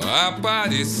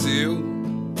apareceu.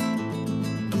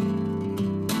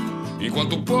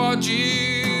 Enquanto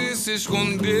pode se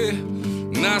esconder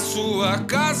na sua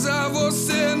casa,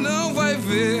 você não vai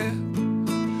ver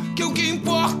que o que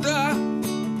importa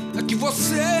é que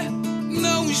você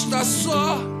não está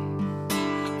só.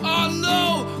 Oh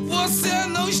não, você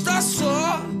não está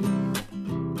só.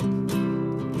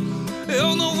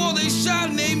 Eu não vou deixar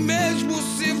nem mesmo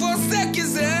se você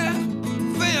quiser.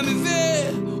 Venha me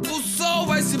ver, o sol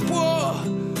vai se pôr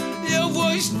e eu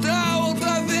vou estar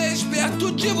outra vez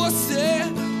perto de você.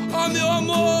 Oh meu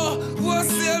amor,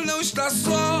 você não está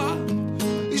só.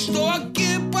 Estou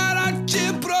aqui para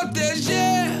te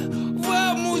proteger.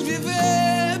 Vamos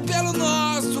viver pelo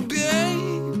nosso bem.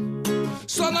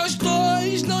 Só nós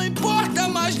dois, não importa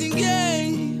mais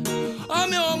ninguém. Oh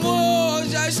meu amor,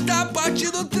 já está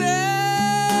partindo o trem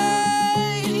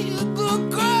do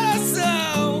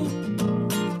coração.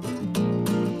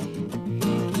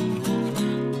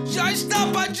 Já está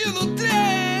partindo o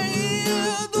trem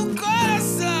do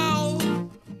coração.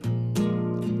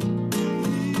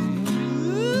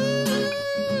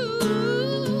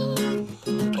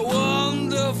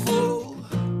 Wonderful.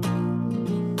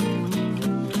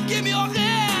 Give me your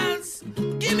hands.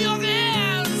 Give me your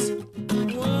hands.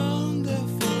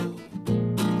 Wonderful.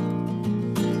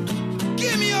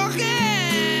 Give me your hands.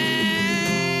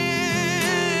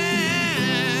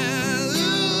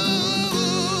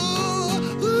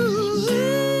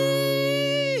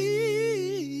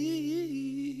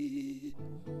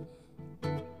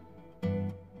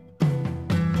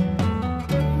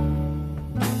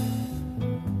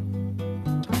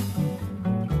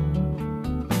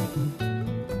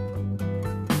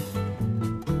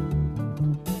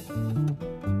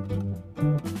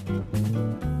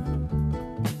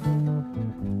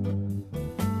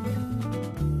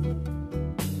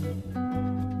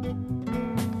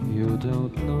 You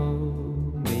don't know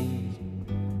me,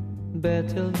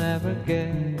 bet you'll never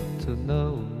get to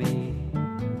know me.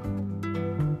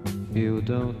 You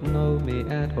don't know me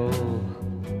at all,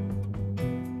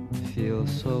 feel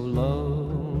so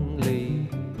lonely.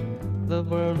 The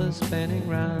world is spinning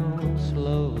round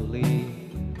slowly.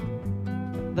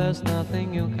 There's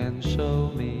nothing you can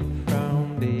show me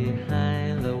from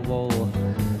behind the wall.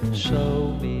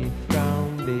 Show me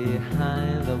from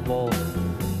behind the wall.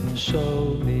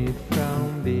 Show me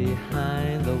from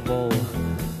behind the wall.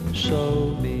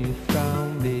 Show me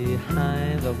from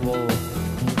behind the wall.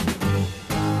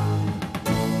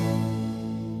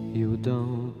 You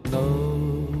don't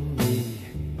know me,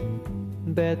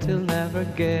 bet you'll never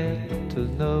get to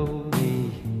know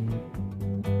me.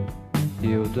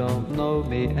 You don't know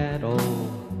me at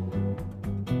all,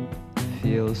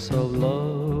 feel so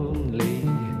lonely.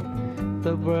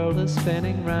 The world is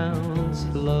spinning round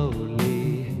slowly.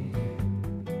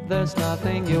 There's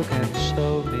nothing you can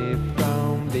show me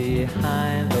from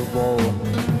behind the wall.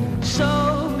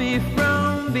 Show me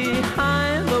from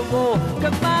behind the wall.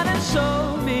 Come on and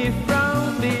show me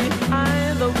from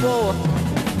behind the wall.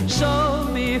 Show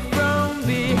me from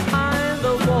behind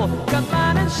the wall. Come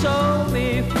on and show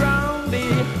me from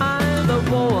behind the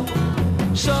wall.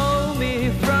 Show me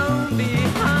from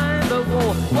behind the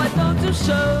wall. Why don't you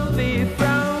show me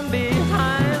from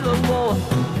behind the wall?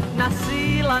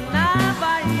 Nasci lá na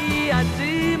Bahia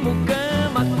de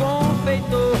mucama,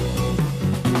 confeitor.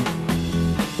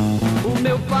 O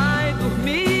meu pai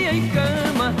dormia em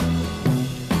cama,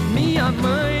 minha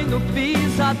mãe no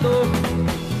pisador.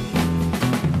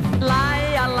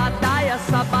 Laia, ladaia,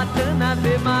 sabatana,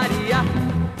 Ave Maria.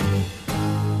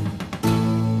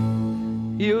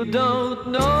 You don't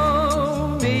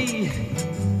know me,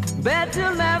 bet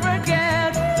you'll never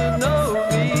get to know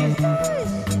me.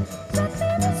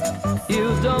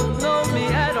 You don't know me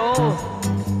at all.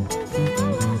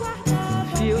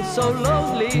 Feel so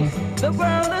lonely, the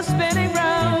world is spinning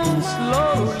round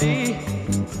slowly.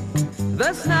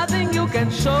 There's nothing you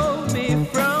can show me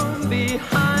from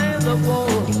behind the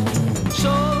wall.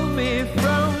 Show me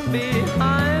from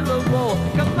behind the wall.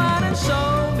 Come on and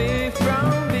show me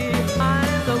from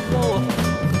behind the wall.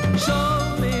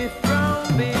 Show me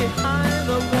from behind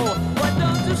the wall. Why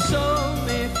don't you show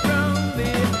me from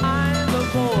behind the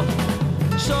wall?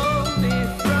 Show me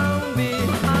from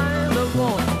behind the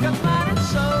wall. Come on and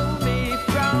show me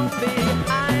from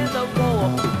behind the wall.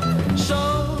 Show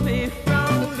me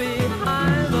from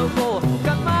behind the wall.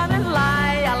 Come on and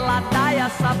lie, Aladaya,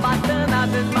 Sabatana,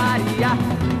 Ave Maria.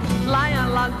 Lie,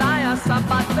 Aladaya,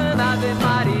 Sabatana, Ave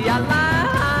Maria.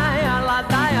 Lie,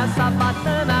 Aladaya,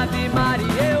 Sabatana, Ave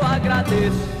Maria. Eu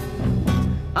agradeço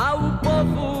ao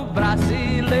povo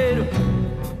brasileiro,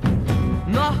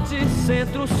 norte,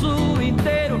 centro, sul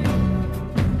inteiro,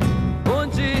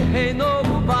 onde reinou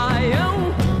o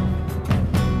Baião.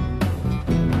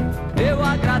 Eu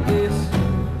agradeço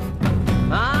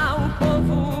ao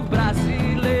povo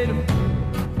brasileiro,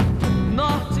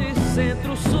 norte,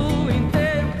 centro, sul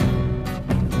inteiro,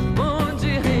 onde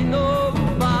reinou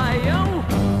o Baião.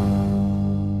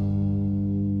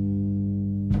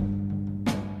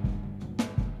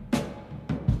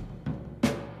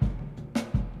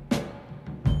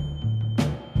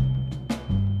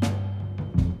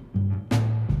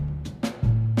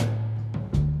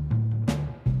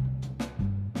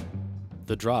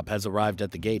 The drop has arrived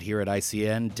at the gate here at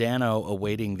ICN. Danno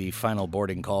awaiting the final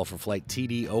boarding call for flight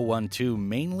TD012,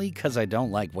 mainly because I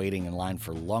don't like waiting in line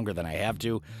for longer than I have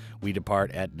to. We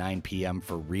depart at 9 p.m.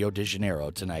 for Rio de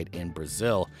Janeiro tonight in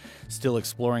Brazil. Still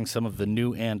exploring some of the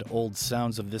new and old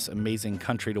sounds of this amazing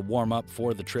country to warm up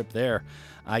for the trip there.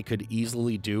 I could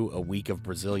easily do a week of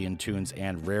Brazilian tunes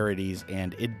and rarities,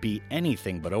 and it'd be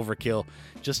anything but overkill,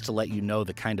 just to let you know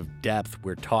the kind of depth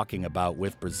we're talking about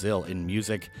with Brazil in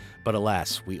music. But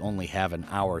alas, we only have an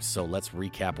hour, so let's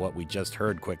recap what we just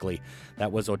heard quickly.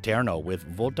 That was O Terno with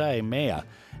Volta e Meia,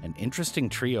 an interesting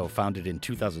trio founded in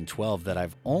 2012 that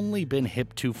I've only been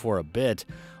hip to for a bit.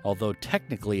 Although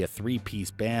technically a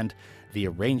three-piece band, the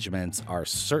arrangements are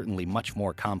certainly much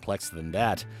more complex than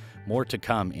that. More to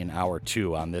come in hour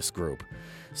 2 on this group.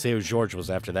 Seu Jorge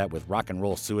was after that with Rock and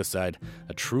Roll Suicide,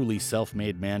 a truly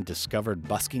self-made man discovered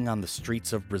busking on the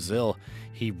streets of Brazil.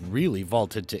 He really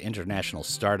vaulted to international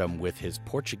stardom with his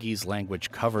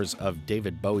Portuguese-language covers of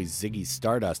David Bowie's Ziggy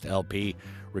Stardust LP,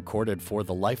 recorded for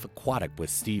The Life Aquatic with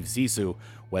Steve Zissou,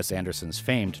 Wes Anderson's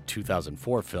famed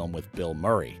 2004 film with Bill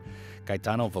Murray.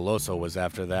 Caetano Veloso was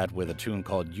after that with a tune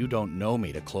called You Don't Know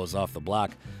Me to close off the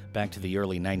block. Back to the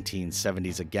early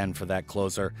 1970s again for that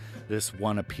closer. This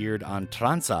one appeared on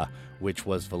Trança, which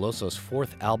was Veloso's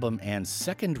 4th album and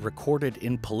 2nd recorded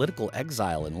in political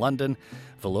exile in London.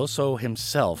 Veloso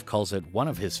himself calls it one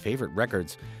of his favorite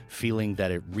records, feeling that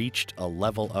it reached a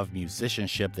level of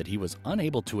musicianship that he was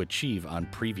unable to achieve on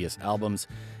previous albums.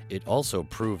 It also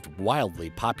proved wildly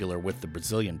popular with the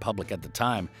Brazilian public at the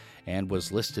time, and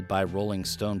was listed by Rolling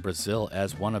Stone Brazil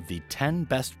as one of the 10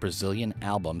 best Brazilian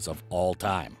albums of all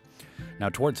time. Now,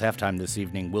 towards halftime this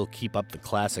evening, we'll keep up the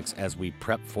classics as we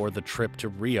prep for the trip to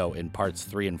Rio in parts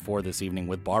 3 and 4 this evening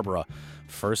with Barbora.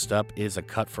 First up is a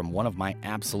cut from one of my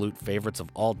absolute favorites of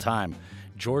all time,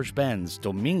 Jorge Ben's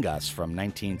Domingas from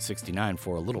 1969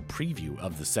 for a little preview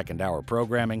of the second hour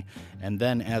programming. And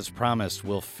then, as promised,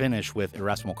 we'll finish with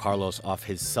Erasmo Carlos off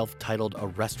his self-titled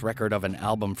arrest record of an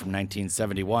album from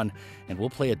 1971. And we'll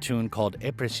play a tune called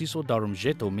Preciso Dar Um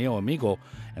Jeito, Meu Amigo,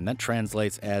 and that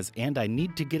translates as And I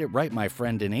Need to Get It Right, My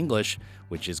Friend, in English,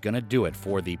 which is going to do it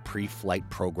for the pre-flight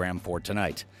program for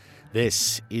tonight.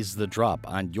 This is The Drop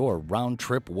on your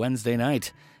round-trip Wednesday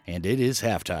night, and it is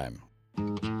halftime.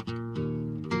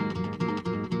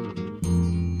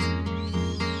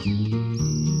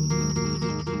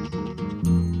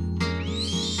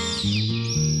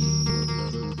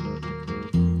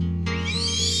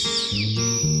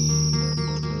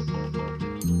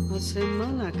 A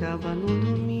semana acaba no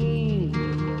domingo,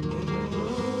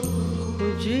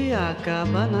 o dia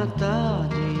acaba na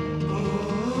tarde,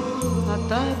 a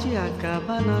tarde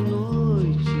acaba na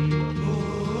noite,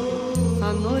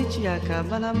 a noite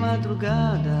acaba na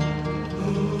madrugada,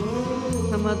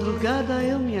 na madrugada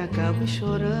eu me acabo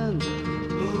chorando,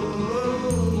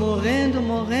 morrendo,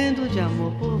 morrendo de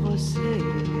amor por você.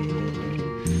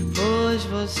 pois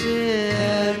você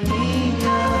é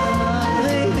minha,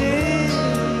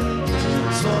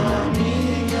 só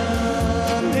minha,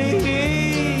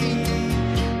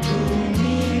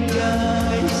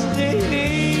 Domingas,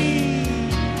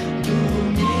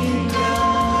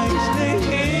 Domingas,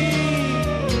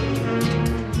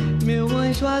 meu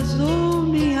anjo azul,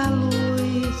 minha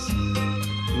luz,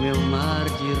 meu mar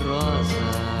de rosa.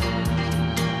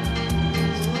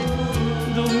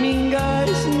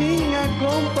 Domingas, minha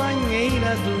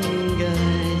companheira,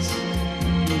 Domingas,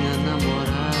 minha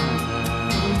namorada.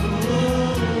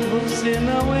 Você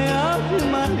não é Ave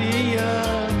Maria,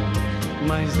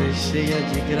 mas é cheia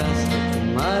de graça, que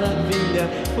maravilha,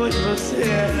 pois você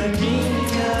é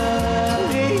minha,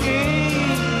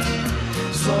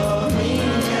 só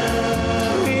minha,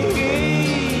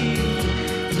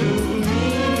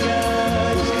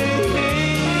 Domingas,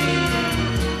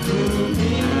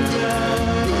 Domingas,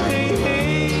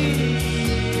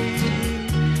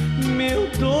 meu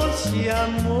doce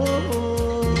amor,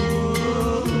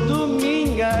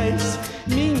 Domingas,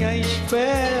 minha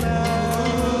espera,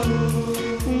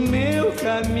 o meu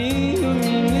caminho,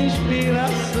 minha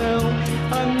inspiração,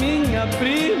 a minha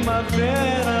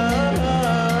primavera,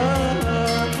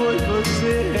 pois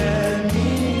você é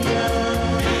minha,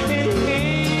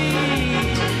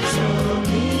 só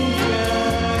minha,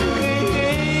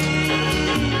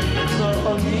 só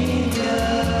minha, Domingas,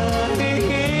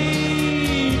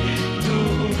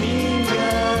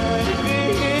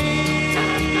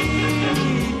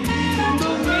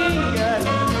 Domingas,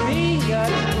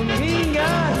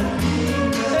 Domingas,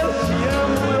 eu te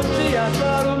amo, eu te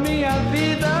adoro, minha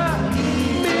vida,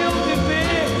 meu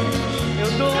viver, eu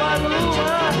dou a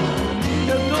lua,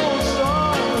 eu dou o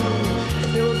sol,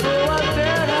 eu dou a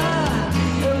terra,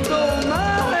 eu dou o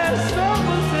mar, é só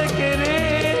você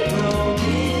querer.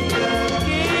 Domingas,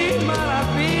 que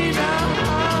maravilha,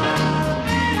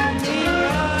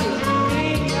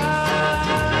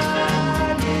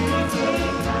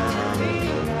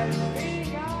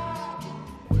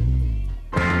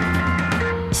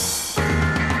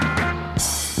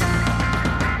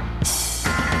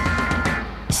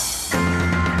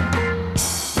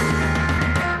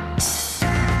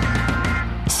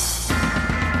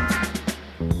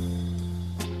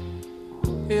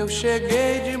 Eu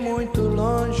cheguei de muito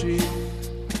longe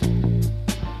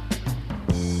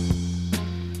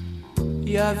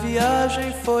e a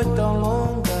viagem foi tão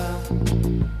longa,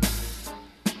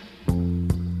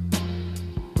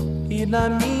 e na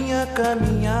minha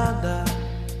caminhada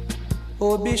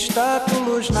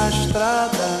obstáculos na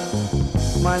estrada,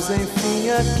 mas enfim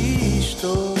aqui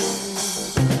estou.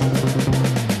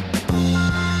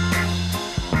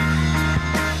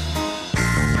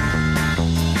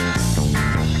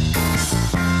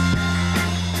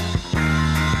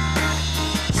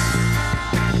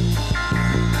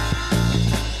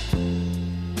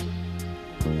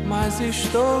 Mas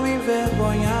estou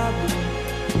envergonhado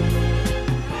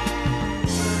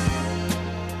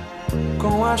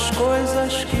com as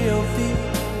coisas que eu vi,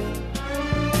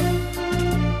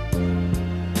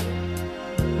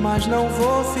 mas não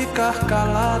vou ficar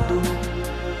calado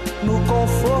no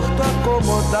conforto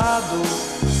acomodado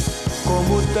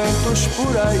como tantos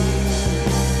por aí.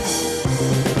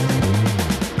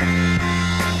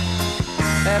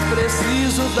 É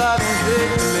preciso dar um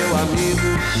jeito, meu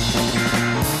amigo.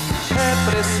 É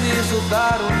preciso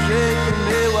dar um jeito,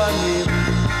 meu amigo.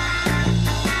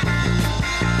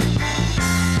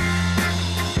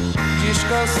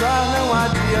 Descansar não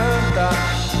adianta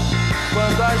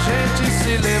quando a gente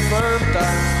se levanta.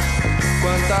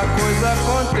 Quanta coisa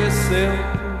aconteceu.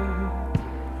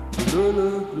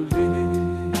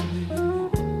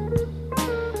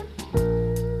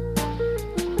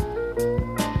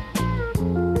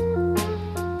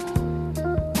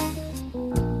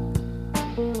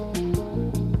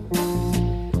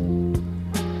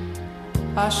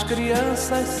 As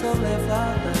crianças são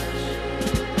levadas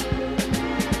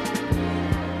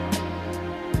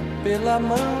pela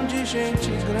mão de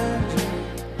gente grande.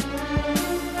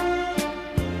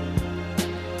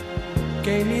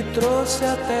 Quem me trouxe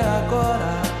até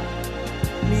agora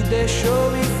me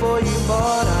deixou e foi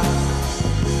embora,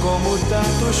 como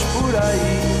tantos por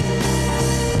aí.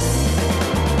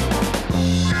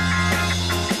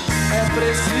 É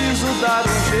preciso dar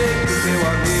um jeito, meu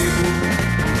amigo.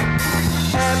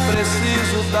 É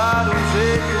preciso dar um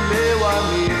jeito, meu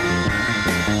amigo.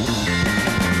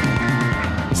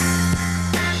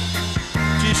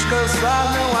 Descansar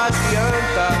não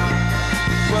adianta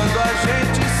quando a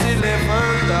gente se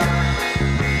levanta.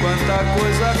 Quanta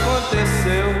coisa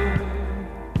aconteceu.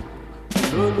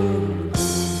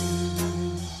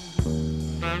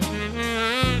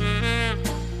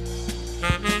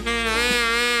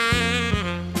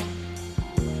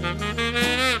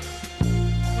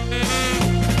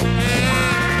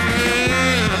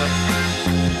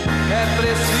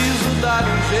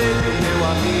 jeito, meu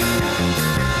amigo.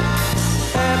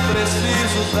 É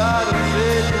preciso dar um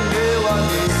jeito, meu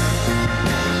amigo.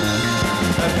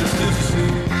 É preciso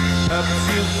sim, é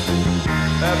preciso sim,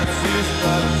 é preciso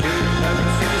dar um jeito, é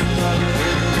preciso dar um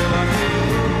jeito, meu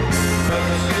amigo. É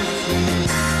preciso sim,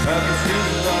 é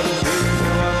preciso dar um jeito,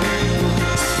 meu amigo.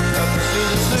 É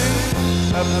preciso sim,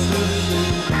 é preciso sim,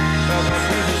 é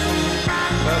preciso sim,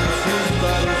 é preciso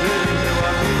dar um jeito, meu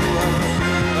amigo.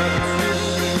 É preciso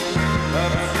sim, é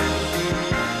preciso sim,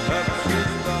 é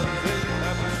preciso dar um jeito,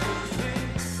 é preciso sim,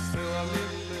 meu amigo,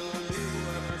 meu amigo,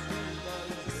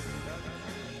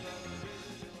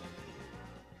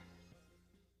 é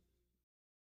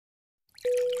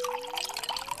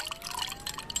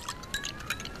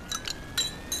preciso dar um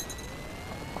jeito, é preciso dar um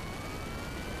jeito.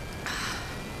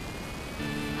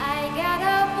 I got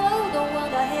a blue, don't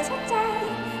wanna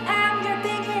hesitate. I'm just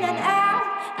thinking it out,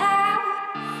 out.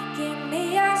 Give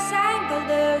me a sign,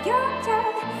 below your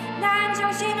toe. 난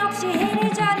정신없이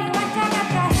이리저리 왔다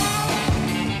갔다 해.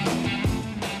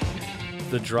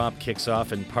 The drop kicks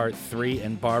off in part 3,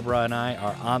 and Barbara and I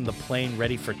are on the plane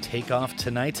ready for takeoff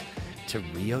tonight to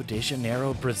Rio de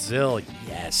Janeiro, Brazil.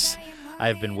 Yes.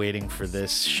 I've been waiting for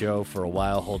this show for a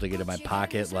while, holding it in my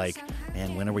pocket like,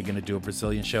 man, when are we going to do a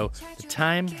Brazilian show? The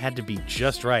time had to be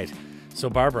just right. So,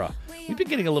 Barbara, we've been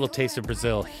getting a little taste of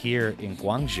Brazil here in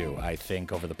Gwangju, I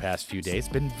think, over the past few days.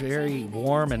 Been very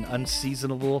warm and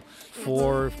unseasonable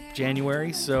for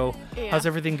January, so Yeah. how's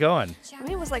everything going? I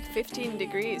mean, it was like 15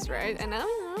 degrees, right? And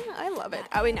I love it.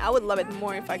 I mean, I would love it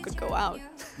more if I could go out.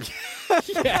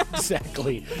 Yeah,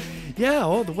 exactly. Yeah,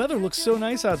 oh, the weather looks so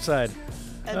nice outside.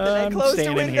 And then I close the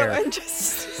staying in window here. and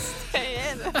just stay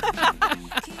in.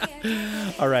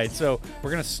 All right, so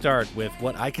we're going to start with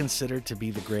what I consider to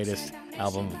be the greatest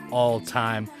album of all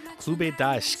time, Clube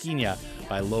da Esquina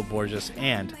by Lo Borges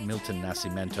and Milton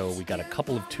Nascimento. We got a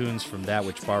couple of tunes from that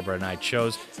which Barbara and I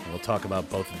chose, and we'll talk about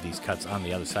both of these cuts on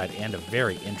the other side and a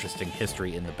very interesting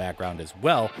history in the background as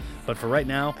well. But for right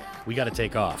now, we got to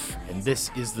take off, and this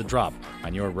is The Drop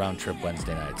on your Round Trip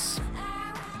Wednesday nights.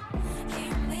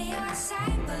 Give me a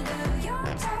sign, below your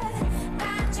toe.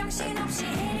 난 정신없이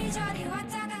이리저리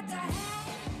왔다 갔다 해.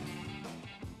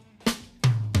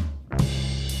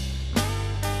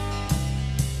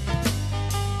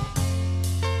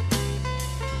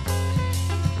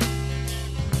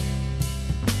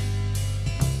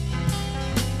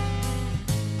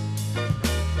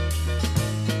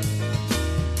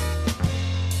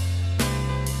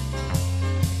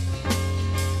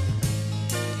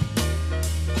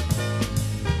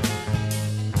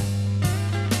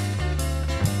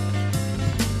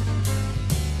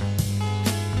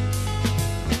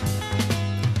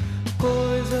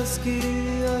 Coisas que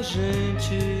a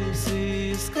gente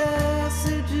se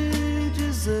esquece de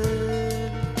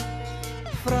dizer,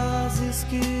 frases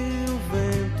que o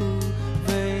vento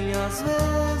vem às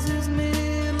vezes me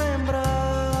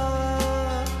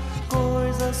lembrar,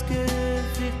 coisas que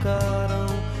ficaram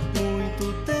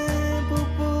muito tempo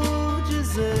por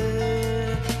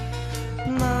dizer.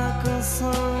 Na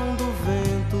canção do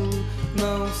vento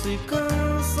não se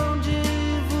cansam de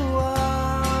voar.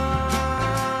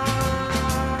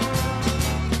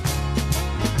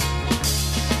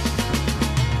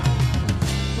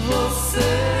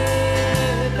 Você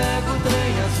pega o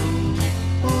trem azul,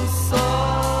 o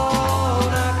sol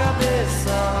na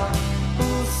cabeça, o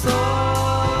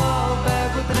sol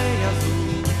pega o trem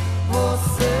azul,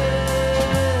 você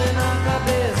na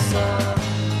cabeça,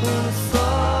 o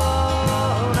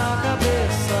sol na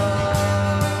cabeça.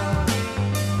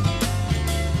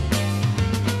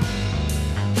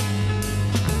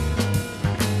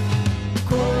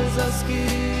 Coisas que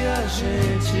a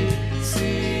gente se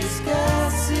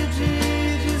esquece de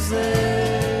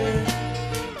dizer,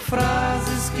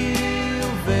 frases que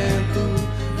o vento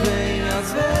vem às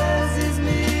vezes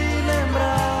me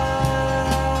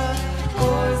lembrar,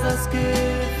 coisas que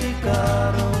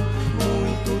ficaram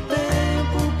muito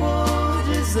tempo por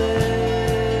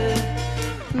dizer.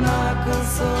 Na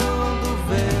canção do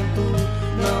vento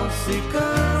não se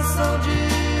cansam de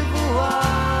voar.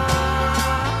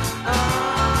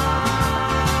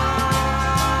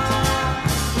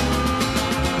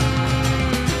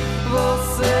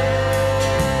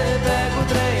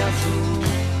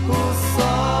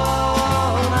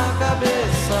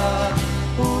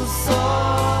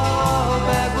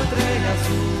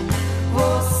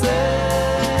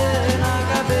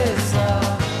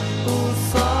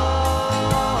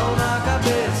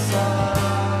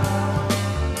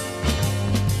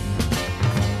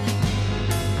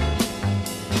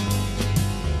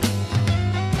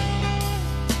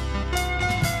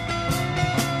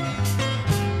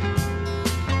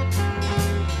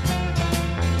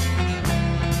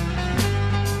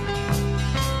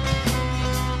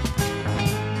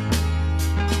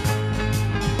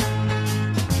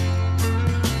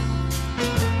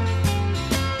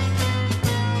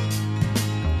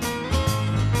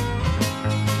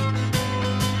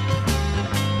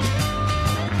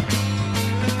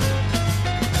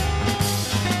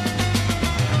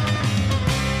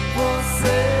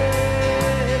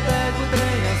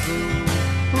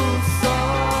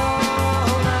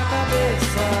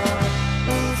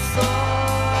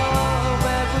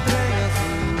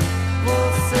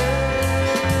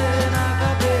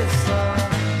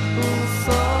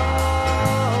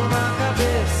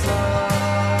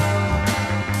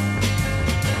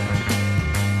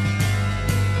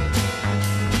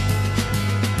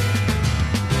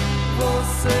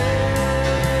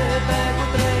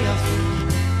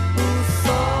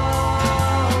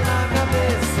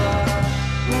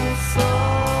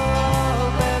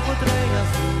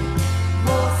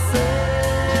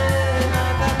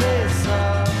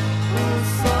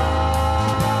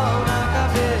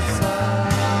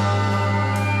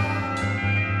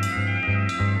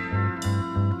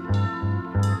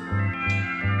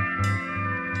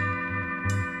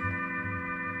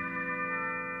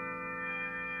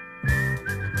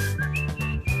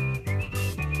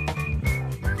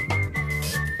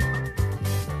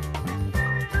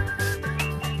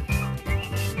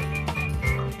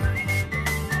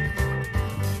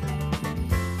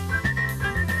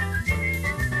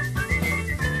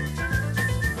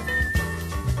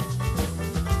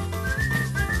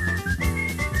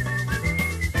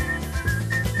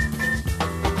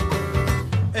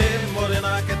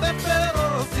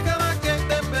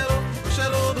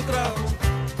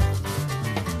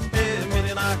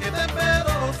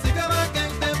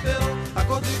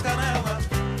 canela.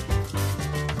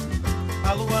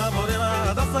 A lua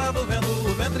morena dançando, vendo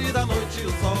o ventre da noite e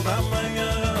o sol da manhã.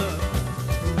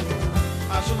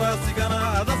 A chuva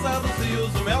cigana dança dos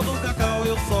rios, o mel do cacau e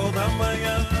o sol da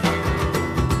manhã.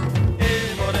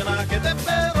 E morena que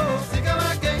temperou,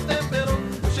 cigana quem temperou,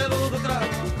 o cheiro do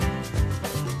cravo.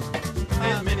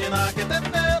 E menina que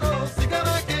temperou,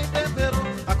 cigana quem temperou,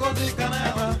 a cor de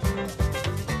canela.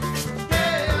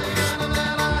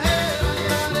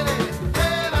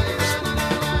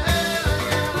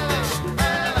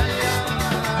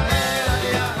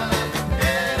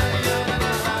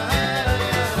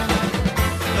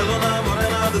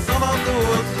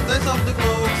 Taste of the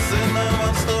globe,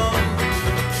 cinnamon stone.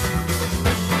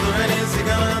 The rainy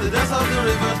cigana, the dance of the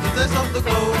river, the taste of the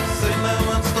globe,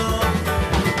 cinnamon stone.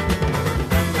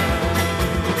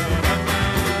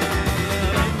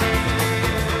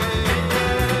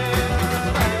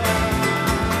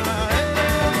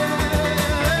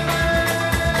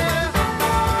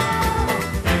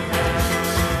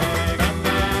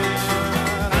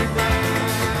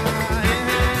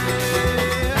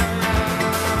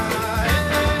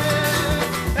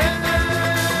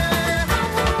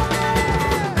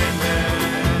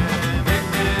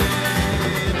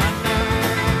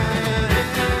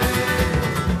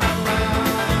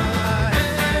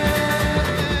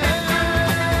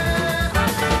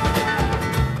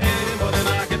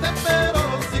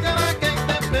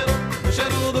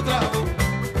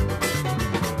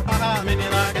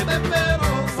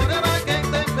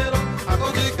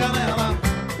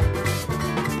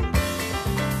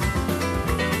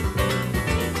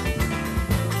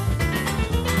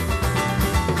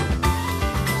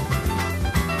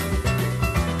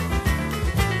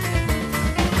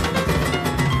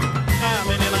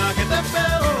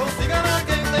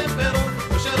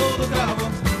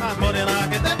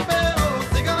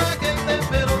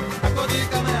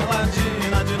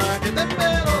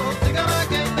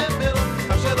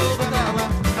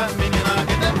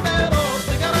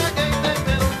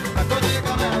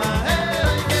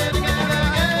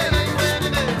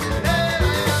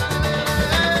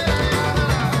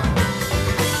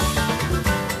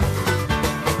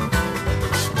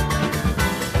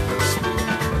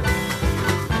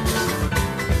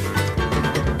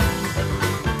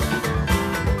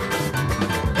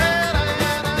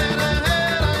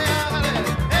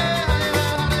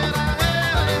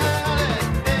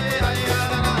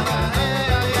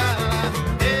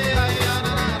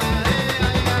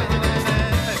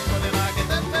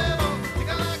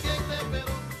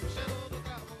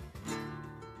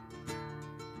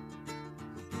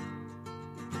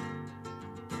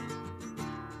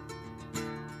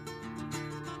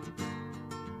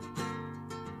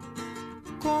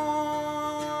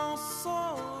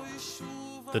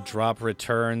 The drop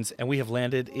returns, and we have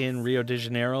landed in Rio de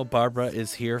Janeiro. Barbara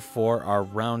is here for our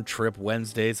round trip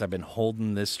Wednesdays. I've been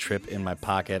holding this trip in my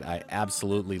pocket. I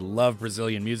absolutely love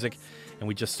Brazilian music, and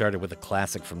we just started with a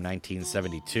classic from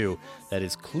 1972. That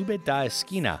is Clube da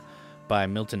Esquina by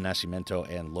Milton Nascimento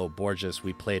and Lo Borges.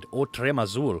 We played O Trem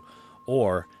Azul,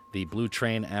 or the blue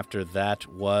train after that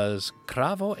was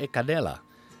Cravo e Canela.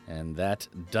 And that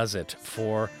does it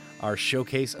for our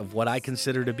showcase of what I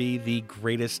consider to be the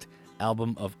greatest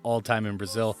album of all time in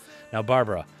Brazil. Now,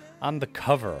 Barbara, on the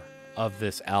cover of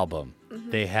this album,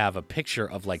 they have a picture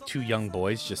of like two young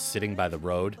boys just sitting by the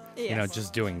road, you know,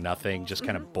 just doing nothing, just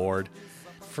kind of bored.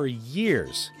 For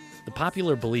years, the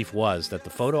popular belief was that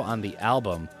the photo on the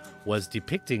album was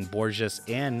depicting Borges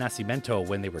and Nascimento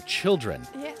when they were children.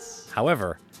 Yes.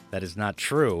 However, that is not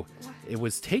true. It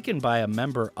was taken by a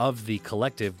member of the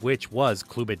collective, which was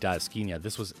Clube da Esquina.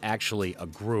 This was actually a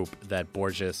group that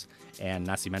Borges and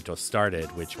Nascimento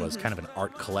started, which was kind of an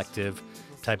art collective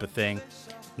type of thing.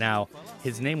 Now,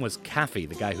 his name was Caffey,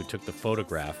 the guy who took the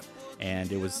photograph,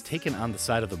 and it was taken on the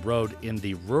side of the road in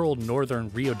the rural northern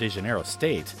Rio de Janeiro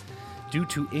state. Due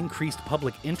to increased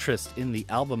public interest in the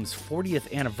album's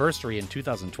 40th anniversary in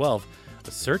 2012,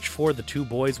 a search for the two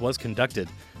boys was conducted,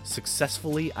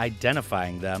 successfully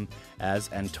identifying them as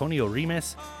Antonio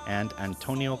Rimes and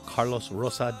Antonio Carlos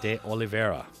Rosa de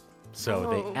Oliveira. So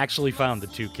they actually found the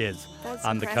two kids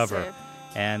on the cover.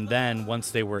 And then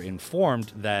once they were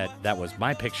informed that that was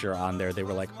my picture on there, they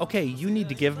were like, okay, you need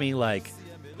to give me like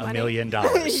 $1 million.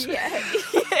 Yes.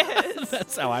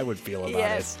 That's how I would feel about it.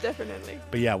 Yes, definitely.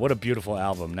 But yeah, what a beautiful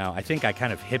album. Now, I think I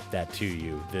kind of hipped that to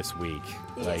you this week.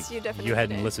 Yes, you definitely You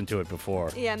hadn't did. listened to it before.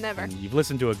 Yeah, never. And you've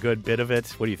listened to a good bit of it.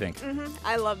 What do you think?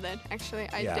 I love that, actually.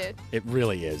 I did. It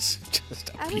really is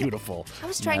just a beautiful I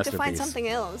was trying to find masterpiece. something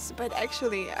else, but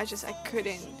actually I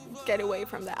couldn't get away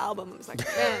from the album. I was like,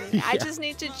 man, I just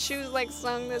need to choose like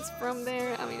song that's from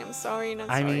there. I mean, I'm sorry, not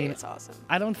sorry. It's awesome.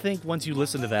 I don't think once you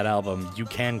listen to that album, you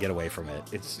can get away from it.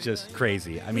 It's just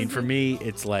crazy. I mean, for me,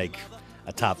 it's like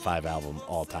a top 5 album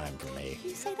all time for me.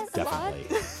 You say that definitely.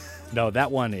 a lot. No,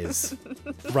 that one is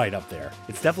right up there.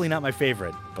 It's definitely not my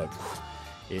favorite, but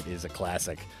it is a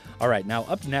classic. All right, now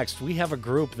up next, we have a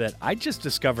group that I just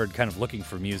discovered kind of looking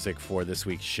for music for this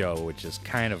week's show, which is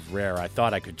kind of rare. I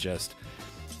thought I could just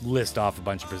list off a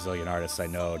bunch of Brazilian artists I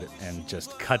know and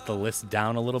just cut the list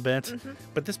down a little bit.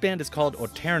 But this band is called O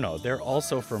Terno. They're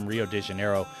also from Rio de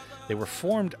Janeiro. They were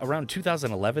formed around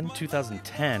 2011,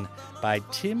 2010 by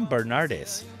Tim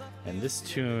Bernardes. And this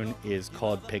tune is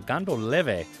called Pegando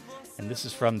Leve. And this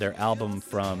is from their album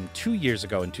from 2 years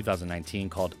ago in 2019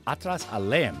 called Atrás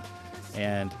Além.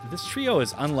 And this trio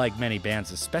is unlike many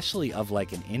bands, especially of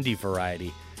like an indie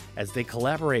variety, as they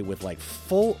collaborate with like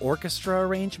full orchestra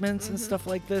arrangements and stuff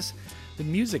like this. The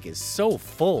music is so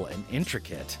full and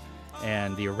intricate,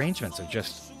 and the arrangements are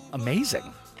just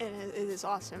amazing. It is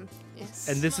awesome, yes.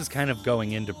 And this is kind of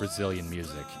going into Brazilian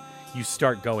music. You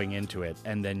start going into it,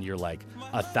 and then you're like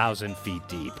 1,000 feet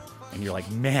deep, and you're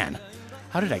like, man,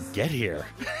 how did I get here?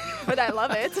 But I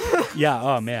love it. Yeah,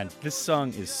 oh man, this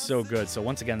song is so good. So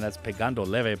once again, that's Pegando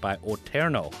Leve by O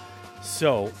Terno.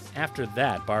 So after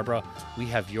that, Barbara, we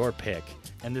have your pick.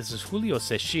 And this is Julio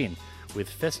Secchin with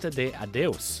Festa De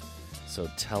Adeus. So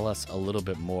tell us a little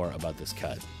bit more about this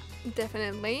cut.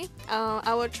 Definitely.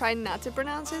 I will try not to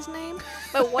pronounce his name,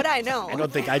 but what I know... I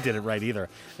don't think I did it right either.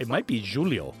 It might be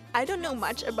Julio. I don't know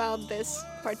much about this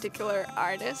particular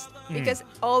artist because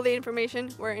all the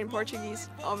information were in Portuguese,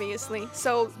 obviously.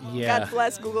 So God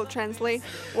bless Google Translate.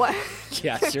 What?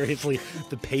 Yeah, seriously,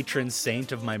 the patron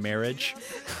saint of my marriage.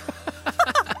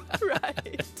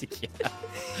 Right. Yeah.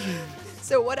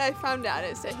 So what I found out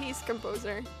is that he's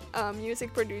composer,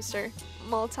 music producer,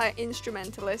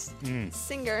 multi-instrumentalist,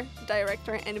 singer,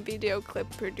 director, and video clip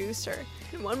producer.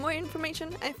 And one more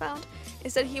information I found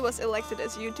is that he was elected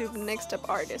as YouTube Next Up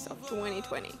Artist of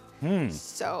 2020.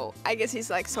 So I guess he's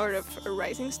like sort of a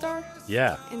rising star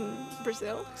in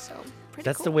Brazil. So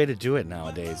that's cool. the way to do it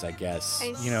nowadays, I guess.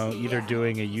 Either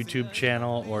doing a YouTube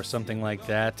channel or something like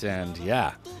that. And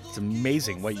yeah, it's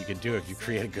amazing what you can do if you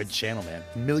create a good channel, man.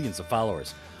 Millions of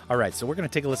followers. All right, so we're going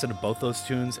to take a listen to both those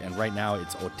tunes. And right now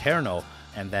it's O Terno,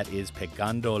 and that is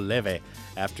Pegando Leve.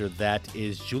 After that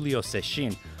is Julio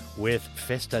Secchin with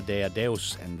Festa De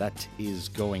Adeus, and that is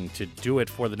going to do it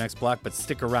for the next block. But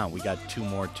stick around, we got 2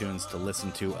 more tunes to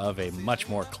listen to of a much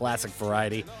more classic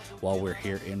variety while we're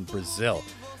here in Brazil.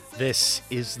 This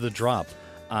is The Drop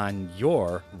on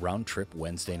your Round Trip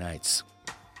Wednesday nights.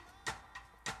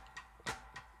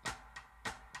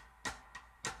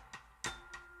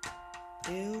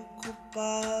 Eu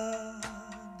culpado,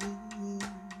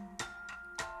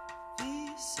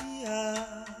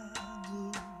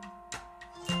 viciado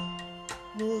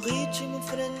no ritmo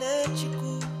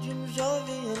frenético de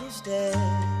jovem anos 10.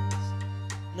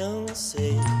 Não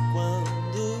sei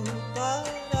quando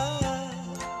parar,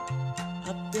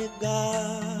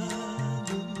 apegado,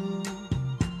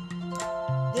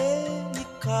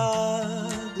 delicado.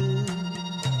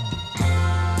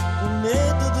 O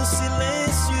medo do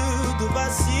silêncio, do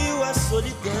vazio, a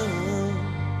solidão.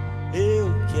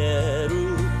 Eu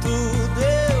quero tudo,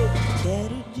 eu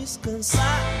quero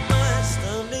descansar, mas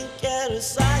também quero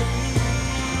sair.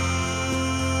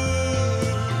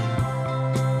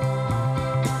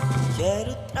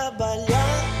 Quero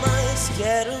trabalhar, mas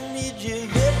quero me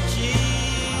divertir.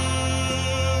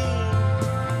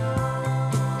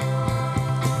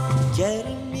 Quero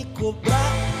me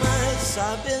cobrar, mas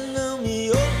saber não me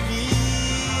ouvir.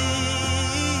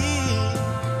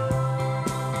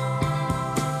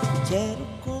 Quero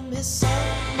começar,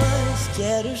 mas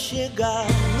quero chegar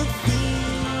no fim.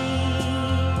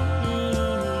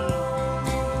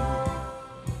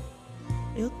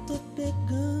 Eu tô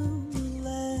pegando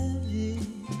leve,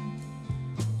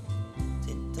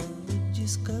 tentando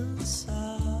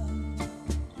descansar.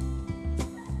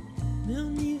 Meu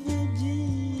nível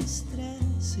de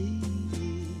estresse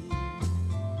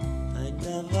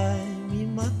ainda vai me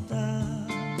matar.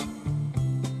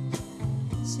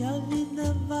 Se a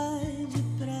vida vai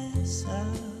depressa,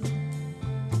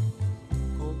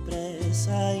 com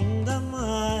pressa ainda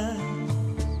mais.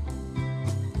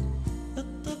 Eu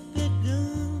tô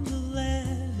pegando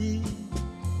leve,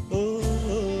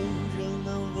 hoje eu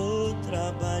não vou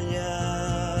trabalhar.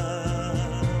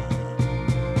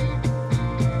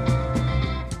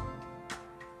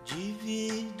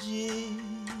 Dividido,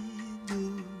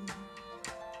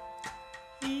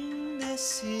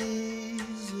 indeciso,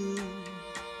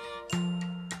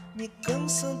 me canso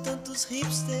são tantos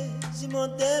hipsters e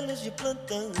modelos de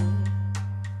plantão.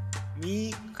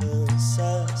 Me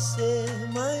cansa ser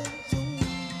mais um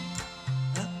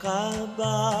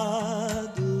acabado,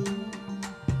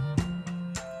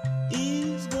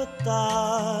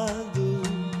 esgotado.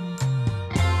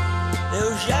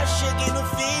 Eu já cheguei no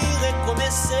fim,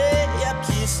 recomecei e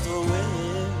aqui estou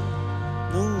eu,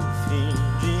 no fim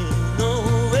de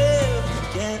novo. Eu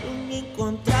quero me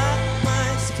encontrar,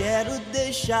 mas quero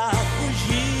deixar fugir.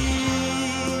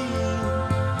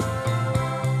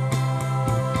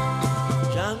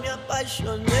 Já me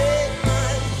apaixonei,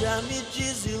 mas já me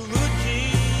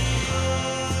desiludi.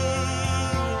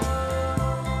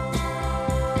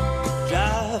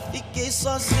 Já fiquei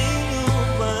sozinho,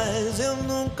 mas eu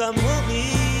nunca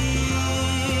morri.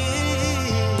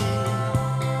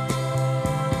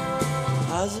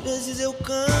 Às vezes eu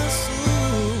canso,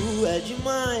 é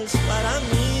demais para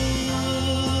mim.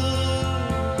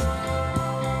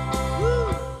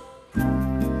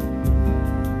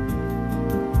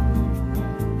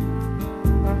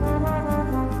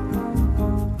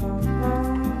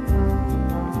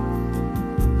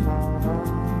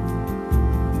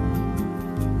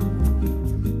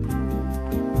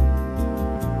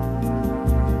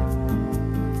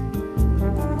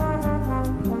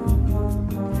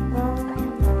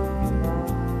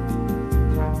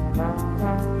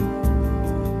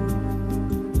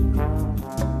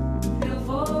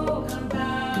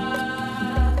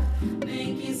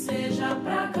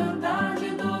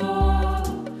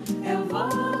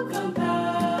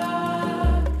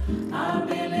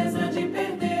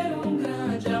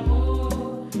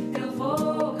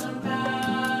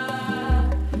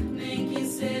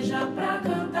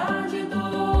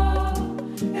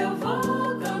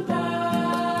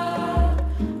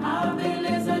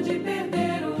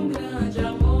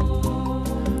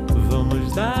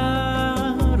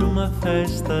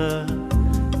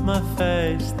 Uma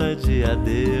festa de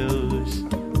adeus.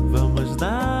 Vamos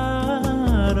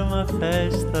dar uma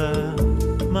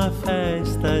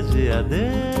festa de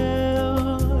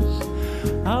adeus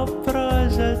ao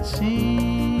projetinho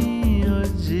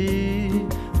de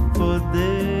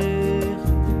poder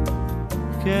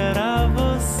que era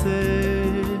você.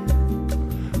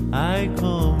 Ai,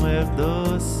 como é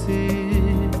doce,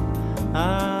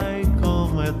 ai,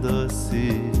 como é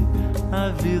doce a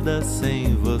vida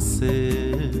sem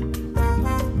você.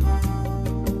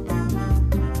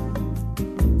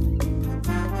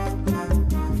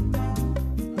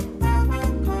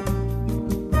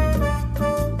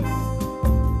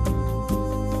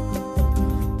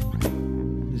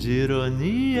 De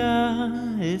ironia,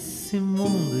 esse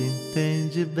mundo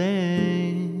entende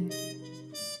bem.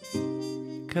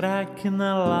 Craque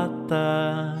na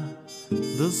lata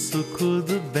do suco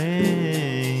do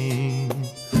bem.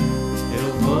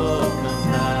 Eu vou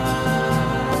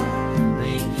cantar,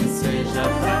 nem que seja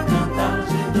pra cantar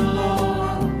de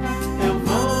dor. Eu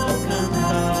vou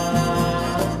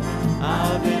cantar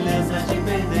a beleza de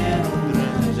perder um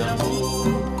grande amor.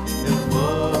 Eu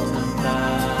vou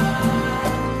cantar,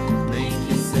 nem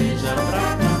que seja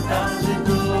pra cantar de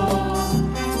dor.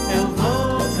 Eu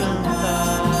vou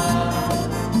cantar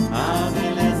a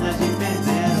beleza de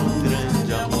perder um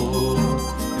grande amor.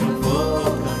 Eu vou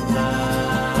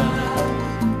cantar,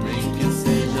 nem que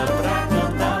seja pra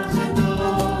cantar de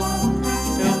dor.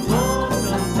 Eu vou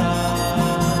cantar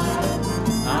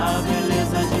a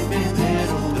beleza de perder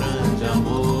um grande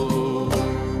amor.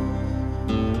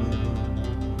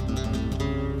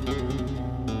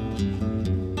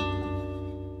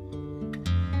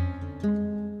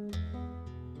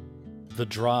 The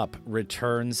Drop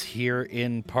returns here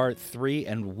in part 3,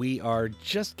 and we are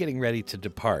just getting ready to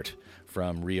depart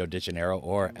from Rio de Janeiro,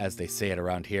 or as they say it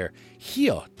around here,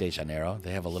 Rio de Janeiro.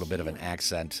 They have a little bit of an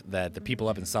accent that the people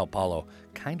up in Sao Paulo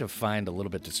kind of find a little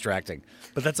bit distracting,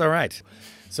 but that's all right.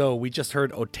 So we just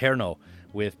heard O Terno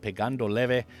with Pegando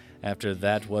Leve. After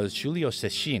that was Julio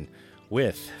Secchin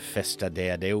with Festa De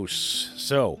Adeus.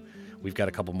 So we've got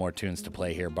a couple more tunes to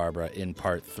play here, Barbara, in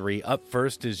part 3. Up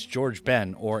first is Jorge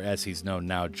Ben, or as he's known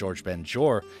now, Jorge Ben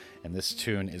Jor, and this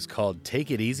tune is called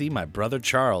Take It Easy, My Brother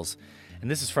Charles.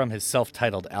 And this is from his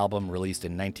self-titled album released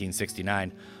in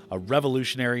 1969, a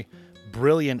revolutionary,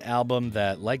 brilliant album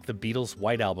that, like the Beatles'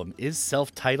 White Album, is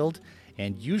self-titled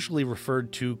and usually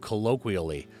referred to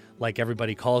colloquially, like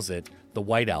everybody calls it, the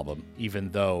White Album, even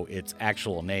though its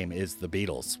actual name is The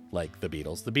Beatles, like The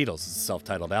Beatles. The Beatles is a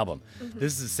self-titled album. Mhm.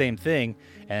 This is the same thing,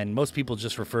 and most people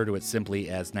just refer to it simply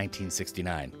as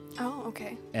 1969. Oh,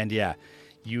 okay. And yeah,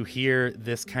 you hear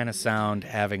this kind of sound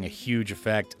having a huge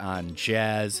effect on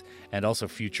jazz and also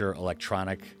future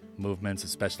electronic movements,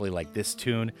 especially like this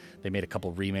tune. They made a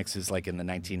couple remixes like in the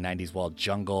 1990s while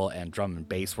jungle and drum and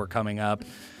bass were coming up.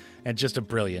 And just a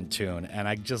brilliant tune. And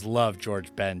I just love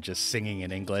George Ben just singing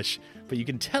in English. But you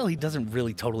can tell he doesn't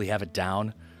really totally have it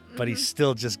down. But he's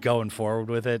still just going forward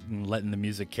with it and letting the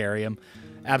music carry him.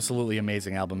 Absolutely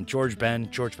amazing album. Jorge Ben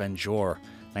Jor,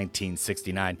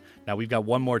 1969. Now we've got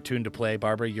one more tune to play.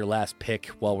 Barbara, your last pick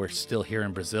while we're still here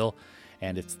in Brazil.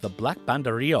 And it's the Black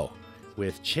Banda Rio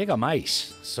with Chega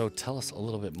Mais. So tell us a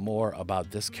little bit more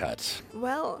about this cut.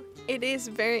 Well, it is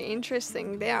very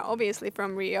interesting. They are obviously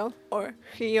from Rio, or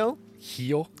Rio.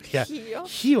 Rio? Yeah.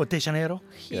 Rio de Janeiro.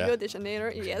 Rio de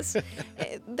Janeiro, yes.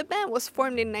 The band was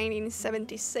formed in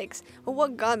 1976. But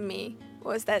what got me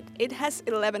was that it has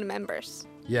 11 members.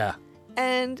 Yeah.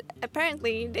 And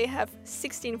apparently they have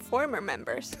 16 former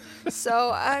members.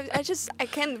 So I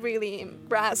can't really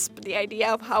grasp the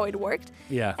idea of how it worked.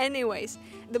 Yeah. Anyways,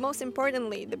 the most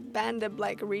importantly, the Banda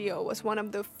Black Rio was one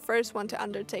of the first one to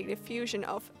undertake the fusion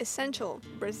of essential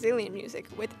Brazilian music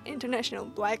with international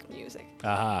black music.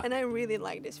 And I really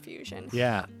like this fusion.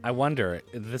 Yeah, I wonder,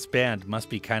 this band must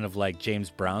be kind of like James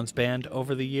Brown's band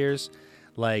over the years.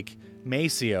 Like,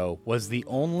 Maceo was the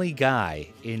only guy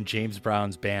in James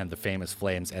Brown's band, the Famous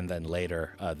Flames, and then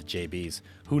later the JBs,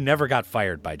 who never got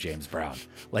fired by James Brown.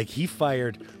 Like, he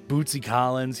fired Bootsy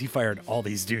Collins, he fired all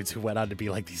these dudes who went on to be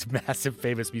like these massive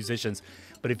famous musicians.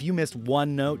 But if you missed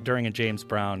one note during a James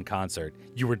Brown concert,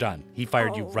 you were done. He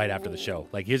fired you right after the show.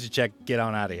 Like, here's your check, get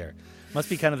on out of here. Must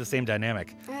be kind of the same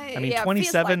dynamic. I mean, yeah,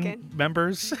 27 like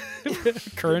members,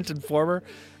 current and former.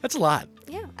 That's a lot.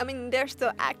 Yeah, I mean, they're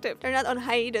still active. They're not on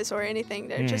hiatus or anything.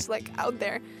 They're just like out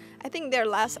there. I think their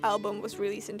last album was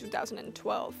released in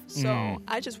 2012. So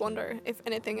I just wonder if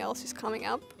anything else is coming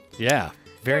up. Yeah,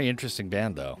 very interesting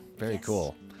band, though. Very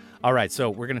cool. All right, so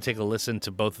we're going to take a listen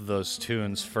to both of those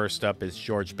tunes. First up is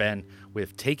Jorge Ben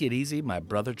with Take It Easy, My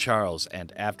Brother Charles.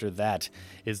 And after that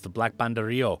is the Black Banda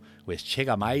Rio with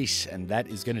Chega Mais. And that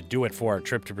is going to do it for our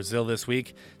trip to Brazil this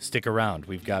week. Stick around.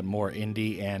 We've got more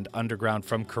indie and underground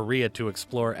from Korea to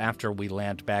explore after we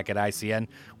land back at ICN,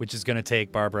 which is going to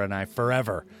take Barbara and I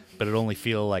forever, but it'll only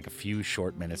feel like a few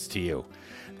short minutes to you.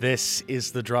 This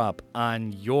is The Drop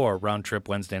on your Round Trip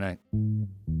Wednesday night.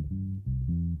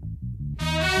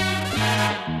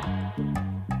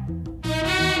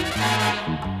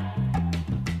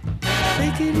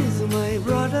 Take it easy, my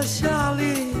brother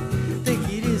Charlie. Take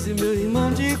it easy, meu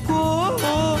irmão de cor.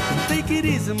 Take it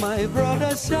easy, my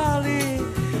brother Charlie.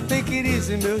 Take it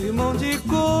easy, meu irmão de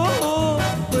cor.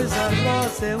 Pois a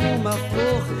rosa é uma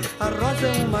flor, a rosa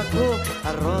é uma cor,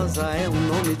 a rosa é um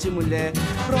nome de mulher.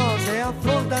 Rosa é a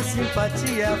flor da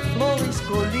simpatia, a flor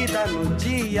escolhida no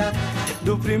dia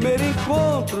do primeiro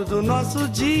encontro do nosso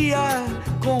dia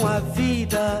com a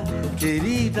vida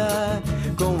querida,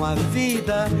 com a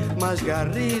vida mais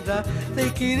garrida.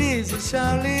 Take it easy,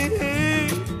 Charlie.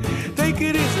 Take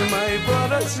it easy, my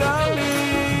brother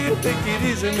Charlie. Take it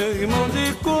easy, meu irmão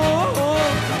de cor.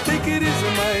 Take it easy,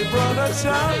 my brother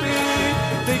Charlie.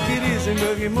 Take it easy,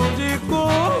 meu irmão de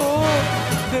cor.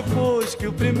 Depois que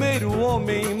o primeiro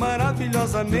homem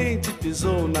maravilhosamente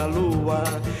pisou na lua,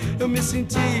 eu me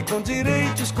senti com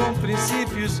direitos, com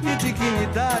princípios e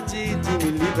dignidade de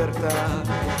me libertar.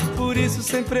 Por isso,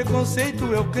 sem preconceito,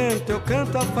 eu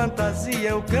canto a fantasia,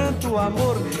 eu canto o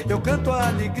amor, eu canto a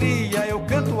alegria, eu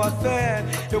canto a fé,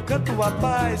 eu canto a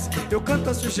paz, eu canto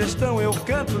a sugestão, eu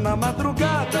canto na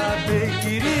madrugada. Take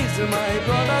it easy, my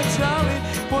brother Charlie,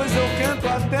 pois eu canto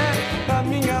até a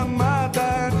minha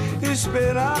amada,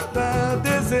 esperada,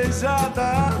 desejada,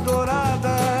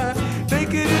 adorada.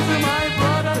 Take it easy, my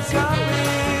brother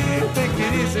Charlie. Take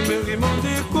it easy, meu irmão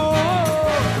de cor.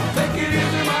 Take it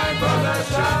easy, my brother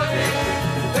Charlie.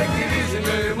 Take it easy,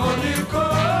 meu irmão de cor.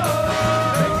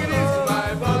 Take it easy,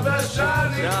 my brother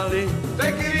Charlie.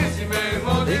 Take it easy, meu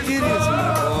irmão de cor. Take it easy,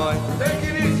 my boy. Take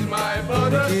it easy, my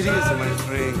brother Charlie. Take it easy, my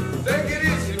friend. Take it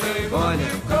easy, meu irmão de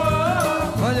cor.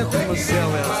 Olha como o céu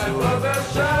é azul,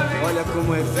 olha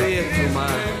como é verde o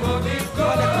mar,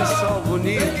 olha que sol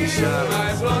bonito,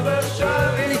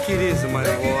 Charlie. Take it easy, my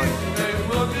boy.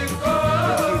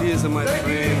 Take it easy, my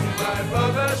friend.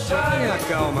 Tenha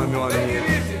calma, meu amigo.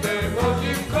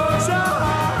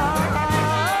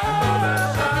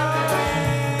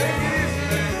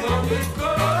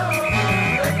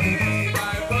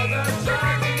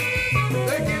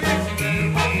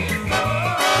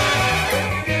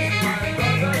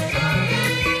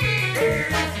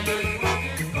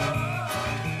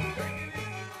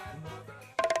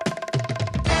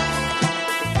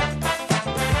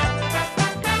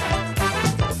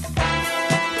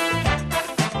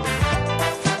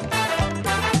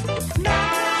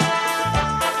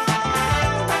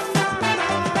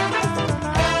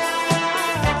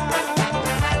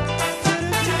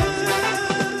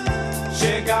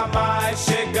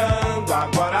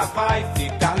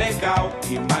 legal.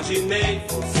 Imaginei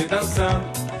você dançando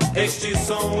este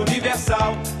som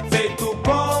universal, feito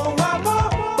com amor,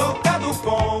 tocado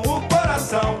com o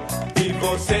coração. E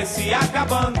você se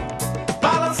acabando,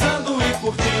 balançando e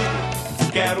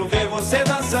curtindo. Quero ver você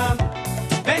dançando,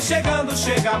 vem chegando,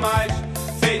 chega mais.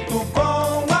 Feito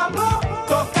com amor,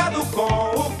 tocado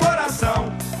com o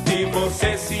coração. E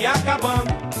você se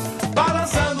acabando,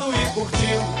 balançando e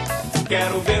curtindo.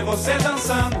 Quero ver você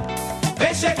dançando,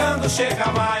 vem chegando,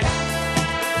 chega mais.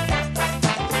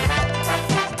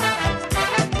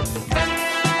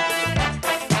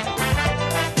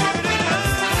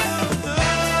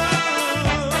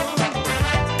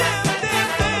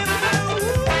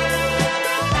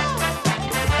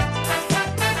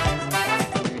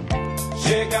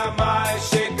 Chega mais,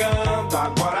 chegando,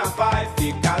 agora vai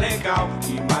ficar legal.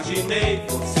 Imaginei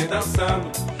você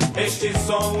dançando este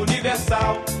som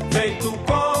universal, feito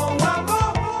com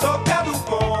amor, tocado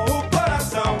com o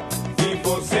coração. E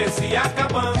você se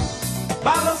acabando,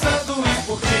 balançando e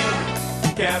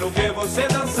curtindo. Quero ver você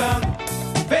dançando,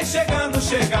 vem chegando,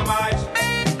 chega mais.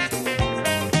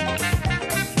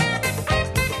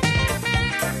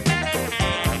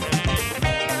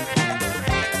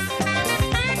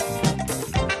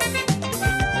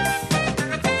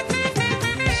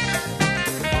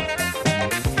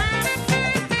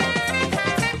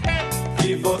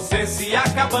 Você se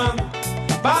acabando,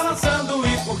 balançando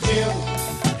e curtindo.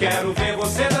 Quero ver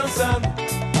você dançando,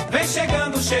 vem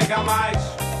chegando, chega mais.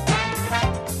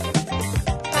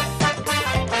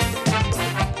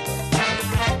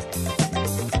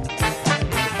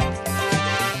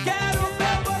 Quero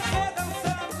ver você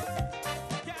dançando.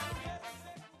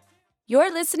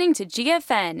 You're listening to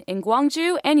GFN in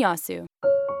Gwangju and Yasu.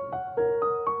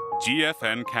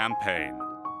 GFN campaign.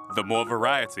 The more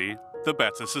variety, the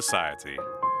better society.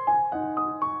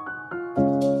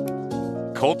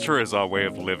 Culture is our way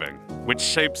of living, which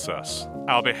shapes us,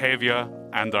 our behavior,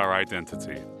 and our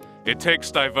identity. It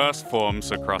takes diverse forms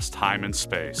across time and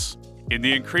space. In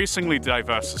the increasingly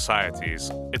diverse societies,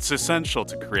 it's essential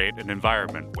to create an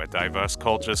environment where diverse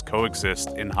cultures coexist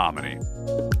in harmony.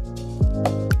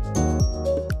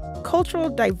 Cultural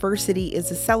diversity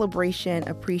is a celebration,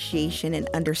 appreciation, and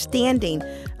understanding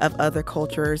of other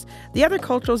cultures, the other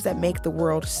cultures that make the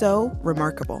world so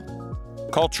remarkable.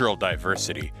 Cultural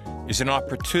diversity is an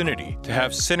opportunity to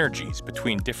have synergies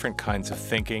between different kinds of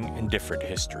thinking and different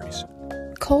histories.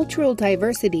 Cultural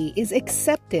diversity is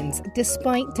acceptance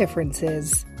despite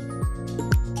differences.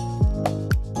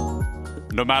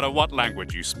 No matter what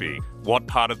language you speak, what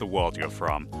part of the world you're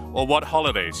from, or what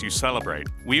holidays you celebrate,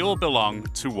 we all belong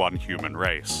to one human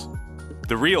race.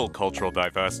 The real cultural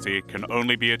diversity can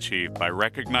only be achieved by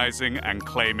recognizing and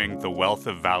claiming the wealth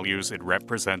of values it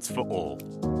represents for all.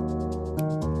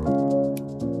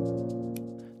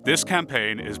 This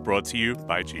campaign is brought to you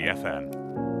by GFN.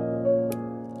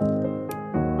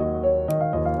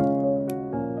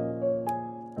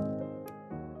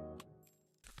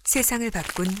 세상을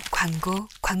바꾼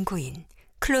광고인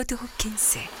클로드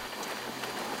홉킨스.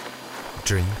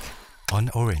 Drink an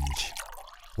orange.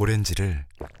 오렌지를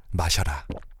마셔라.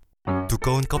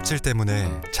 두꺼운 껍질 때문에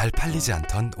잘 팔리지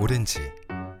않던 오렌지.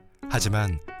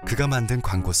 하지만 그가 만든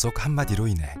광고 속 한마디로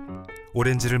인해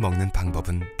오렌지를 먹는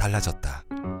방법은 달라졌다.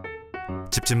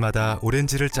 집집마다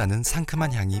오렌지를 짜는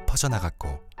상큼한 향이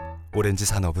퍼져나갔고 오렌지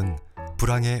산업은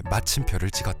불황의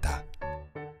마침표를 찍었다.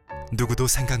 누구도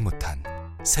생각 못한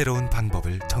새로운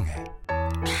방법을 통해.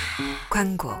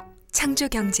 광고, 창조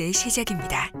경제의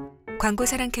시작입니다. 광고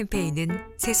사랑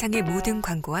캠페인은 세상의 모든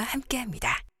광고와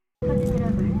함께합니다. I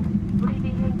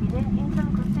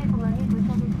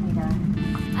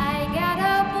got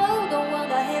a blue, don't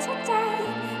wanna hesitate.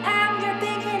 I'm your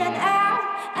big in and out,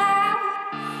 out.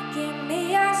 Give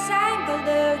me a sign, go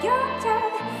do your turn.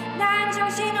 난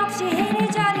정신없이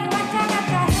이리저리 왔다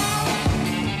갔다 해.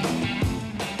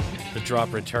 The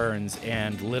drop returns,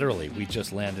 and literally, we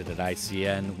just landed at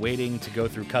ICN, waiting to go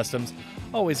through customs.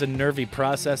 Always a nervy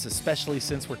process, especially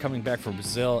since we're coming back from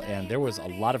Brazil, and there was a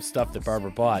lot of stuff that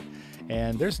Barbara bought.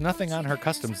 And there's nothing on her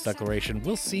customs declaration.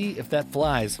 We'll see if that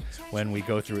flies when we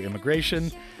go through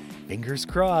immigration. Fingers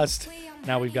crossed.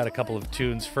 Now we've got a couple of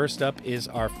tunes. First up is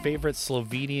our favorite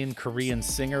Slovenian Korean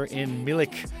singer in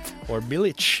Milic, or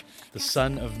Milic, the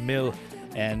son of Mil.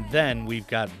 And then we've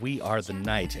got We Are the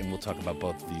Night, and we'll talk about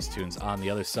both of these tunes on the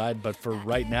other side. But for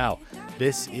right now,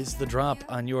 this is The Drop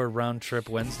on your Round Trip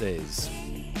Wednesdays.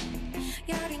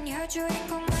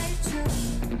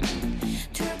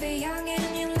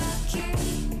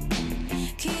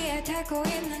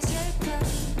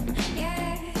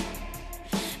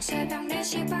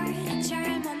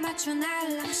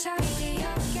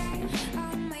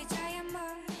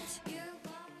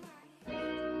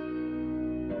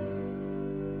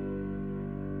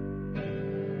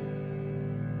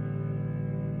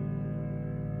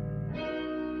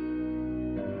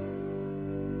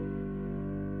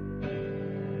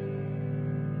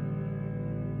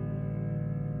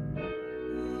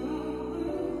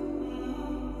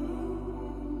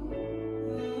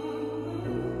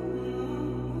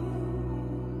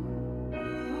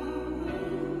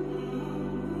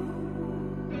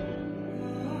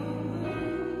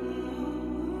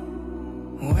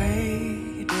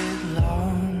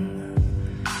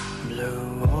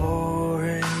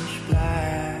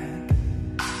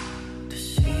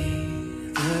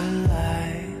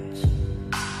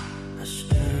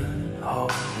 all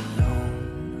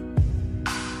alone.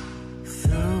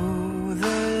 Through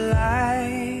the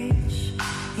lights,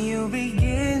 you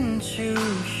begin to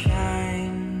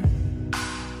shine,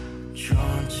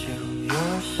 drawn to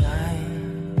your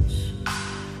signs,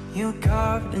 you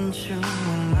carved into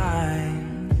my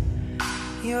mind.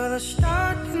 You're the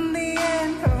start and the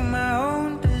end of my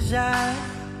own desire.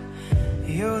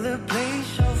 You're the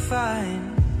place I'll find.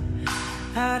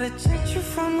 How to touch you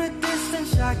from a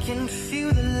distance, I can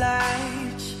feel the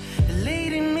lights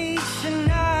leading me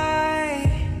tonight.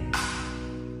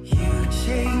 You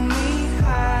take me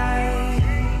high,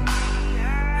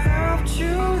 up to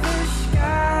the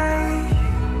sky,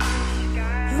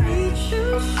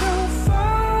 reaching so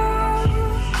far,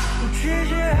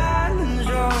 treasure islands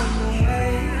on the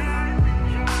way.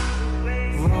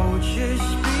 Road just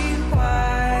be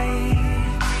wide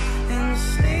and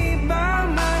stay by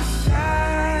my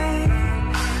side.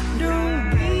 Don't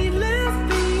be left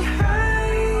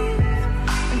behind,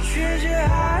 and treasure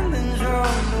islands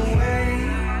on the way.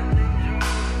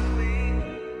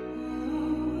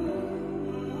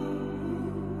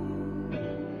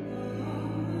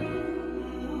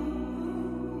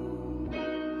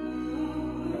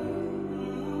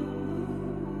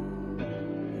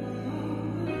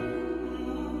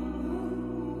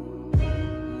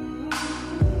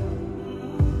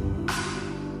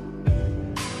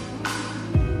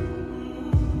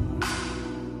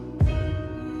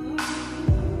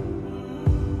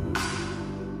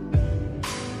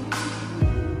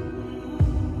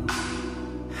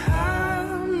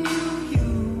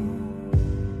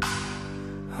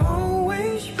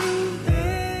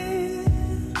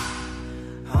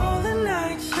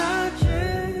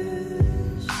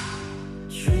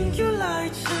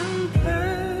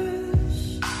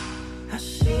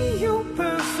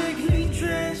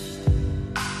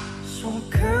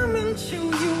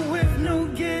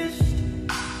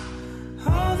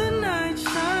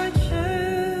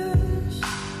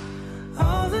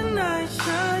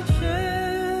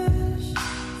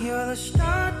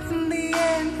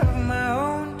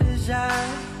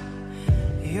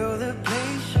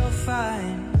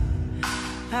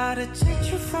 How to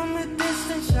touch you from a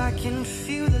distance, I can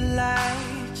feel the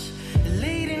lights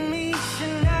leading me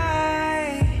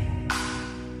tonight.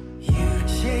 You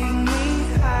take me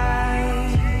high,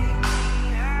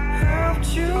 up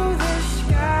to the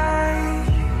sky,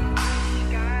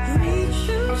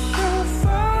 reaching so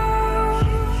far,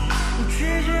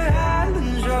 treasure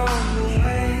islands on the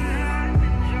way.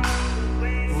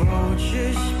 Road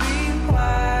just be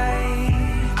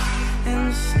wide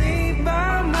and stay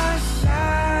by my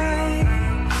side.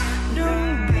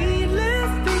 Don't be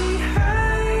left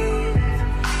behind,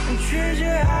 and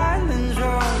treasure islands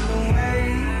on the way.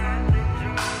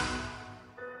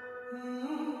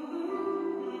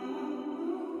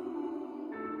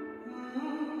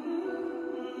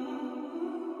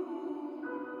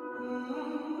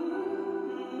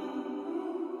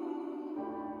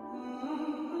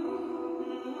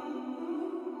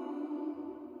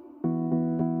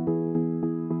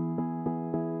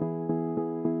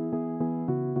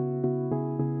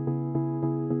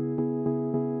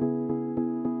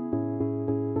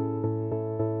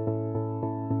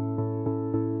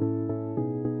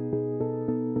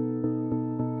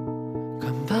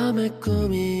 밤의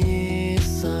꿈이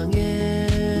이상해.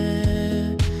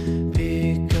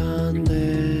 비가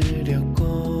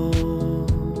내렸고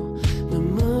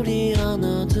눈물이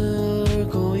하나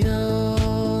들고야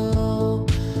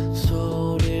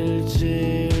소리를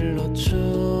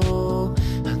질렀죠.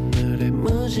 하늘에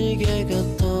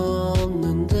무지개가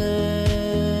떴는데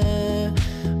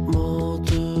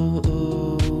모두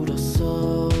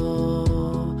울었어.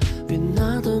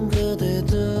 빛나던 그대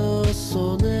두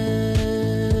손에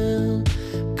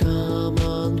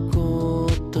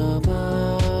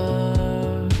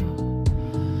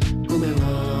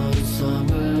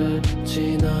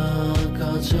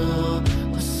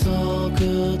어서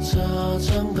그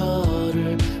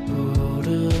자장가를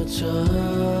부르자.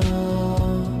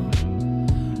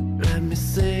 Let me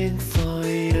sing for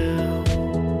you.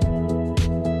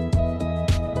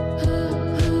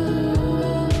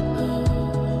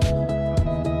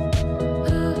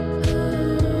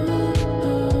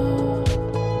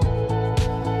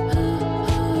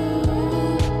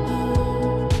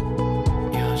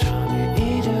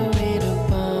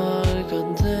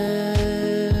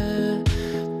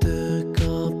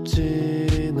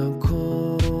 뜨겁진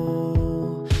않고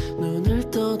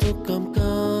눈을 떠도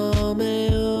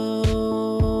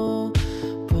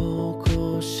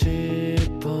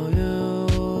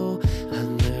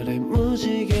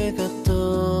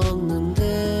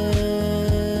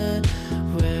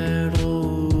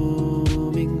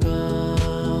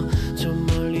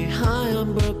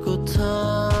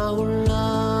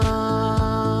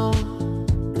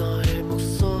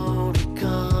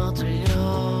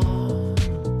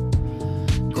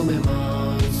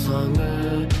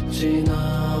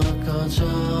지나가자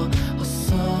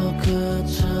어서 그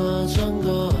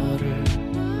자전거를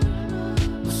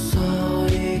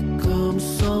무서이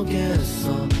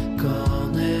꿈속에서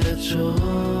꺼내줘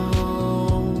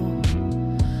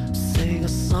Sing a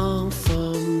song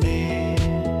for me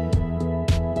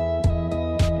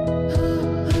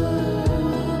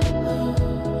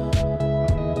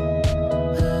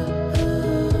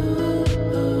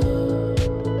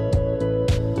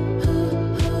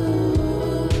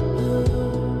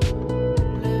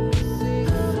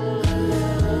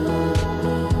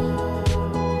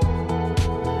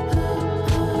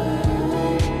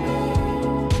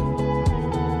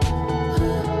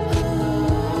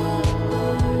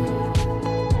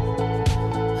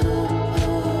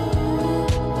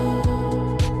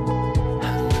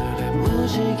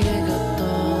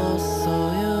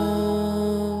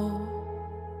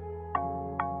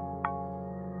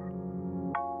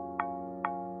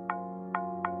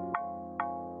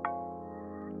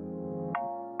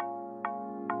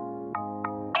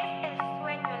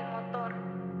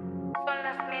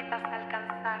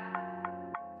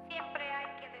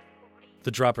The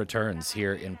drop returns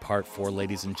here in part 4,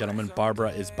 ladies and gentlemen.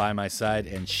 Barbara is by my side,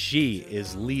 and she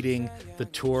is leading the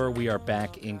tour. We are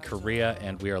back in Korea,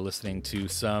 and we are listening to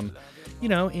some,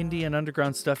 indie and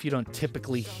underground stuff you don't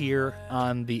typically hear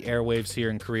on the airwaves here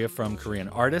in Korea from Korean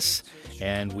artists.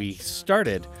 And we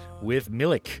started with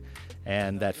Milik,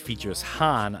 and that features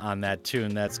Han on that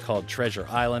tune. That's called Treasure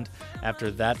Island.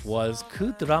 After that was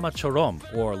그 드라마처럼,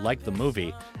 or Like the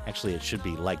Movie. Actually, it should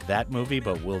be Like That Movie,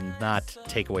 but we'll not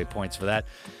take away points for that.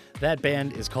 That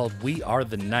band is called We Are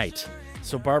the Night.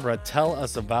 So, Barbara, tell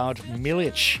us about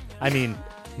Milik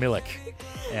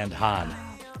and Han.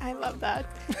 I love that.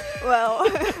 Well,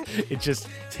 it just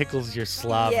tickles your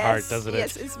Slav heart, doesn't it?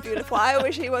 Yes, it's beautiful. I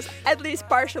wish he was at least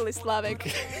partially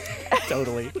Slavic.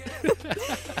 Totally.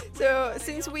 So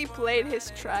since we played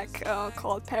his track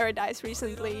called Paradise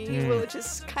recently, we'll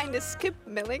just kind of skip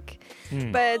Milik.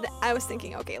 But I was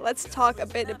thinking, okay, let's talk a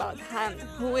bit about Han.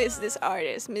 Who is this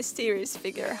artist, mysterious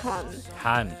figure Han?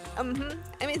 Han. I mean,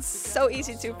 it's so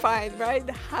easy to find, right?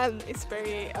 Han is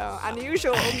very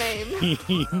unusual name.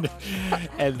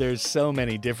 And there's so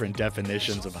many different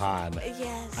definitions of Han.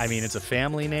 Yes. I mean, it's a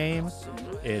family name.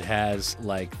 It has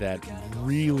like that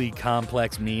really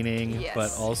complex meaning,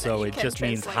 but also it just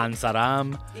means Han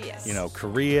Saram,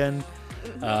 Korean.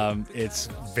 It's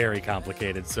very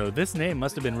complicated. So this name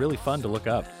must have been really fun to look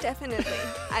up. Definitely.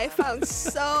 I found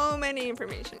so many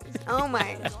information. Oh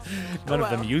my. None of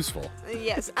them useful.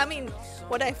 Yes. I mean,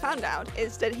 what I found out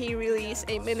is that he released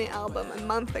a mini album a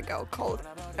month ago called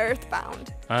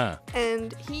Earthbound.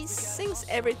 And he sings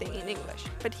everything in English,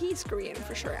 but he's Korean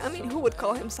for sure. I mean, who would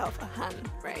call himself a Han,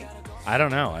 right? I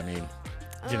don't know. I mean,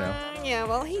 yeah,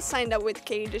 well, he signed up with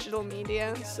K Digital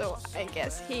Media, so I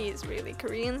guess he is really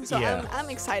Korean. So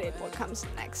I'm excited what comes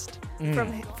next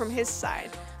from his side.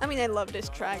 I mean, I love this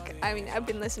track. I mean, I've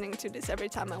been listening to this every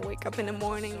time I wake up in the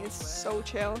morning. It's so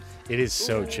chill. It is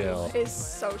so chill. It's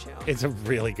so chill. It's a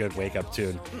really good wake-up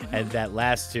tune. And that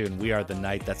last tune, We Are the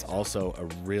Night, that's also a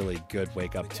really good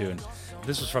wake-up tune.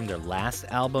 This was from their last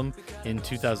album in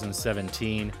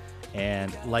 2017.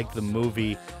 And like the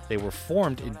movie, they were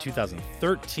formed in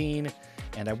 2013.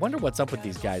 And I wonder what's up with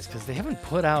these guys, because they haven't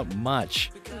put out much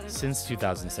since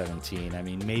 2017. I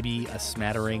mean, maybe a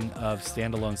smattering of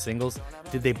standalone singles.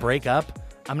 Did they break up?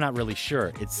 I'm not really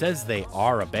sure. It says they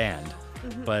are a band,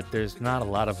 but there's not a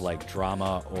lot of like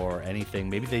drama or anything.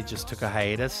 Maybe they just took a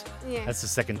hiatus. Yeah. That's the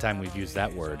second time we've used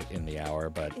that word in the hour,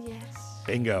 but yes.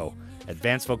 Bingo.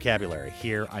 Advanced vocabulary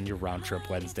here on your Round Trip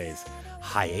Wednesdays.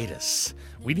 Hiatus.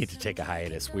 We need to take a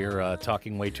hiatus. We're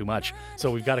talking way too much. So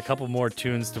we've got a couple more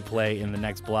tunes to play in the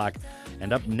next block.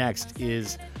 And up next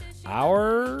is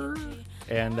Our,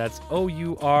 and that's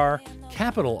O-U-R,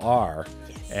 capital R.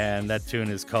 Yes. And that tune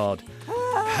is called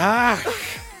Ha.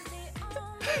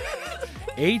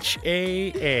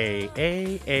 H-A-A-A-A-K-K-K-K!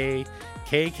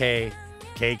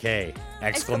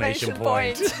 Exclamation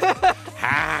point.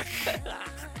 Ha.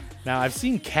 Now, I've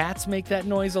seen cats make that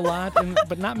noise a lot,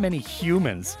 but not many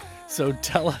humans. So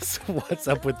tell us what's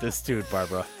up with this tune,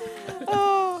 Barbara.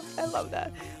 Oh, I love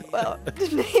that. Well, the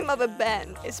name of a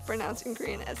band is pronounced in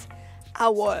Korean as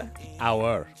Our.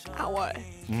 Our. Our.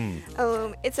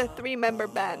 It's a 3-member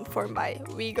band formed by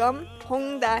Wigum,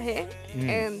 Hong Da-hae,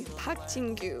 and Park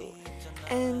Jin-gyu.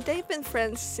 And they've been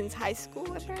friends since high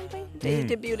school, apparently. They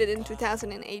debuted in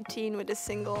 2018 with a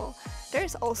single.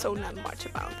 There's also not much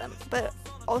about them. But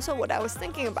also what I was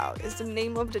thinking about is the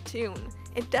name of the tune.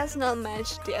 It does not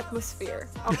match the atmosphere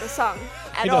of the song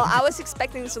at all. I was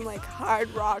expecting some like hard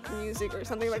rock music or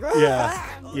something like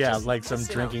like some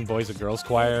drinking boys and girls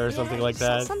choir or something like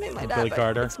that. Something like that. Billy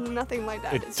Carter. It's nothing like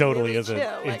that. It totally really isn't.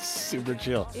 Chill. It's super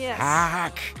chill. Yes.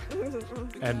 Hack.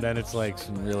 And then it's like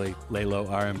some really lay low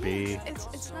R&B.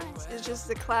 It's nice. It's just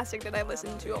the classic that I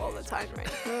listen to all the time, right?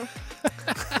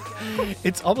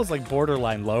 It's almost like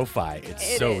borderline lo-fi.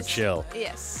 It's so chill.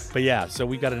 Yes. But yeah, so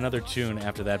we got another tune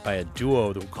after that by a duo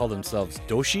that call themselves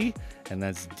Doshi, and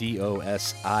that's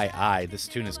Dosii. This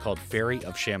tune is called Fairy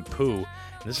of Shampoo.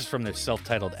 And this is from their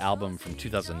self-titled album from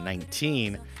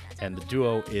 2019, and the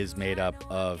duo is made up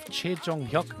of Choi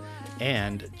Jong-hyuk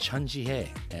and Chun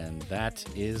Ji-hye. And that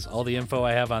is all the info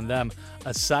I have on them,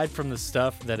 aside from the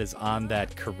stuff that is on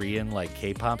that Korean like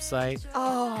K-pop site.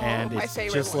 Oh, and my it's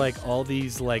favorite just one. like all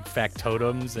these like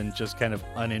factotums and just kind of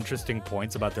uninteresting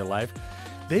points about their life.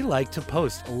 They like to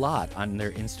post a lot on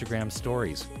their Instagram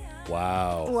stories.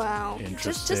 Wow.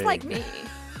 Interesting. Just like me.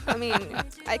 I mean,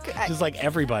 I could. Just like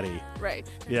everybody. Right.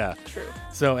 Yeah. True.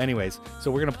 So anyways,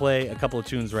 so we're going to play a couple of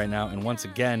tunes right now. And once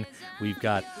again, we've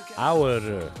got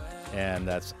Our, and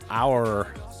that's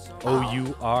Our,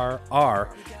 O-U-R-R.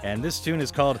 And this tune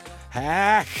is called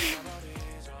Hack.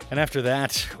 And after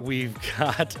that, we've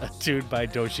got a tune by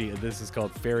Doshi, and this is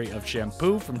called Fairy of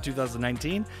Shampoo from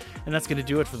 2019. And that's going to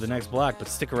do it for the next block, but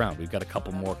stick around. We've got a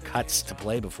couple more cuts to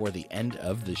play before the end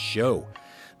of the show.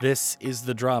 This is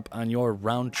The Drop on your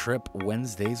Round Trip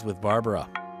Wednesdays with Barbara.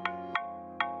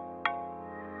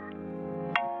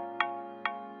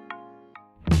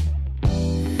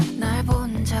 날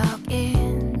본 적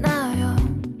있나요?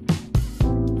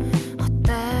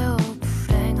 어때요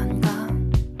불행한가?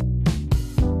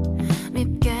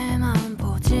 밉게만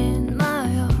보진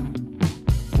마요.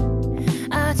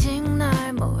 아직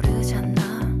날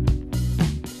모르잖아.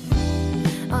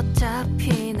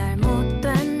 어차피 날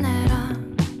못된 애라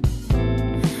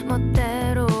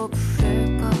멋대로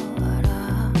부를 거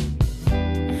알아.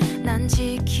 난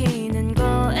지키는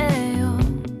거예요.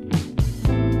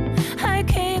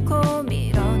 밝히고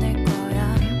밀어낼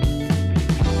거야.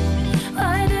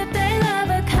 Why did they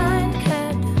love a kind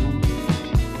cat?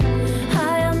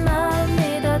 하얀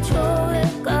마음이 다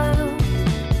좋을까요?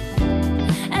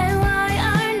 And why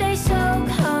aren't they so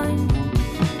kind?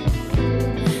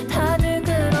 다들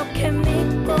그렇게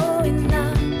믿고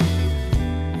있나?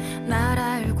 날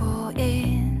알고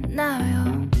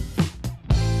있나요?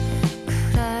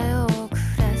 그래요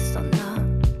그랬었나?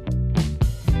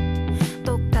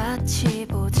 똑같이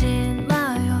보진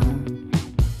마요.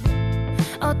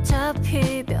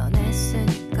 어차피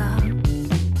변했으니까.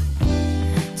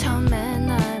 처음에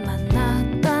날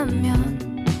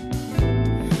만났다면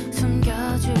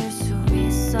숨겨줄 수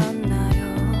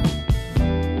있었나요?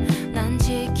 난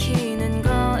지키는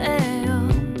거예요.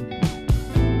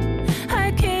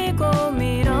 밝히고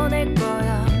밀어낼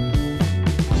거야.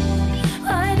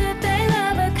 Why did they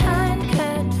love a kind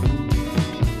cat?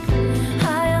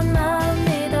 하얀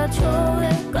마음이 다 좋을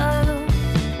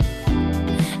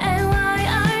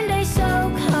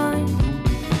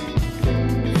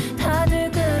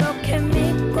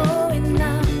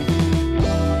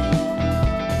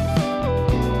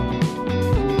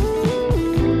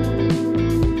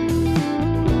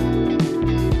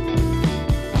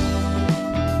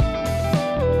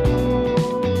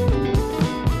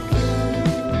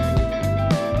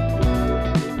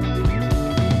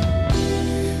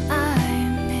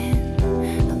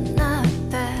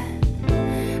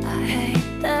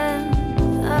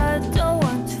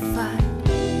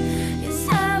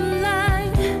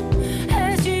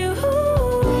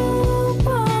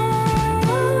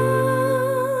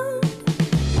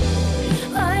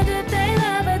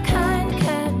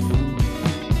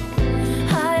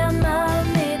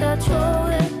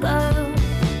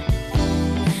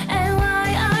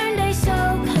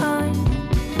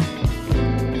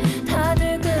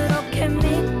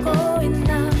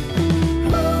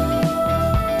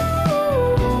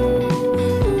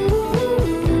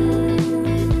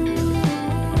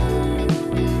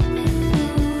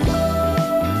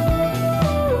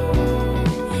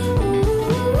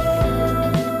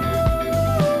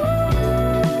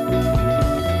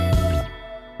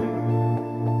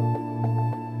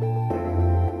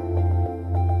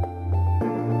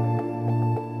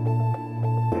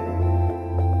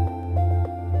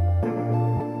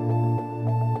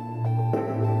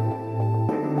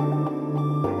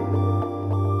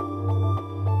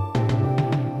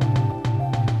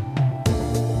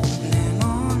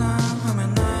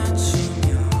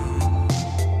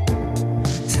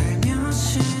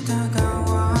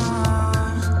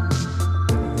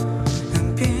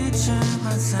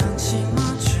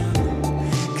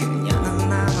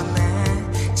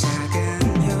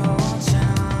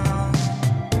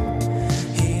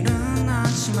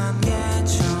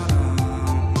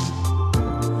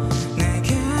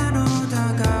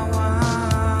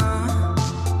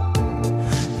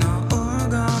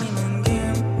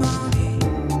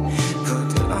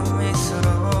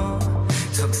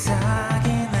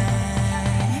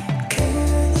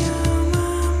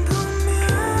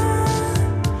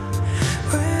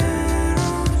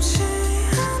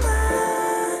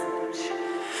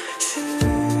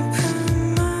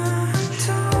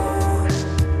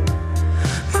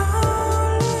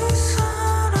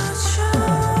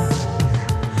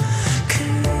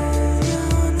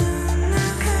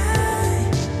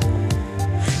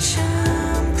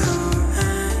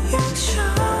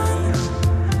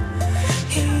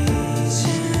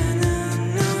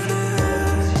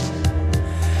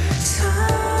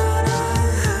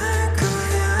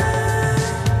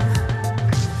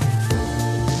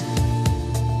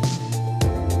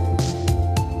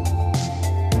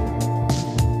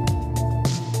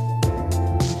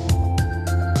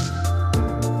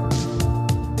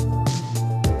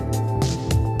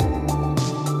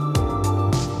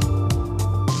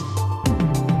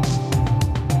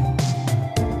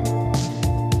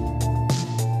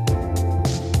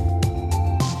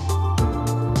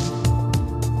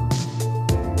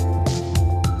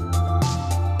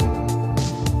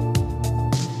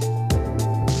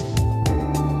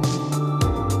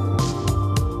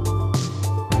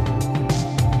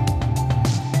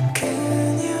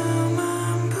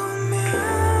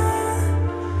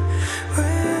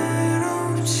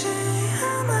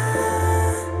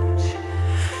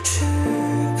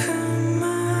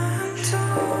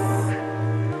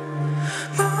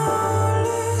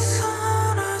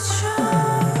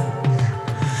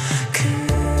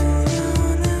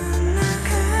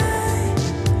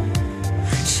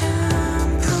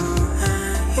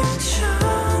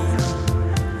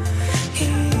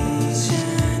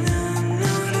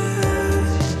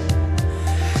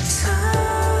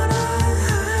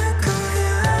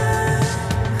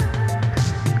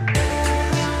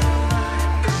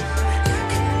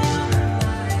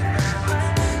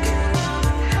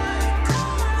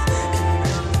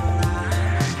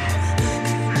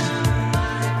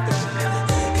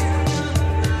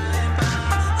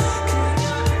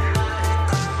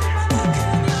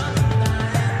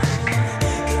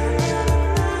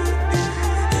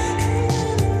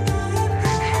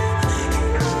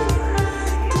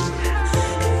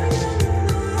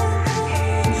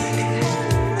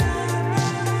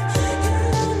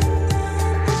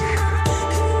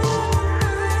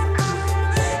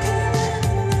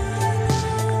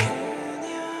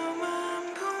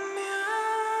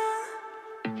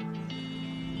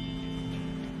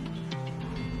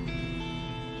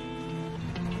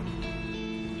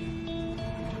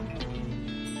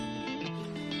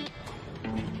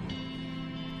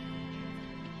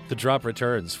The drop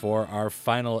returns for our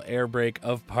final air break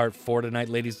of part 4 tonight,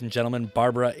 ladies and gentlemen.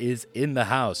 Barbara is in the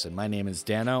house, and my name is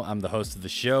Danno. I'm the host of the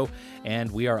show, and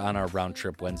we are on our round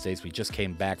trip Wednesdays. We just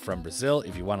came back from Brazil.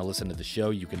 If you want to listen to the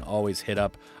show, you can always hit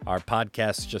up our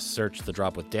podcast. Just search The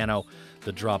Drop with Danno,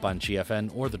 The Drop on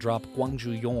GFN, or The Drop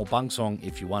Gwangju Yongo Bangsong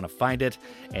if you want to find it.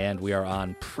 And we are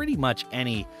on pretty much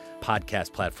any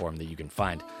podcast platform that you can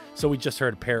find. So we just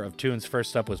heard a pair of tunes.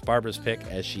 First up was Barbara's pick,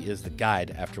 as she is the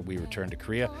guide after we returned to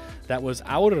Korea. That was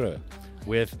Aurora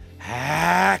with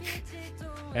Hack.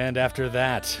 And after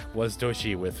that was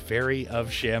Doshi with Fairy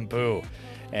of Shampoo.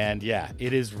 And yeah,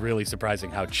 it is really surprising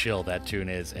how chill that tune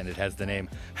is, and it has the name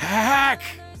Hack.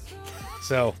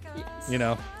 So, you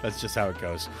know, that's just how it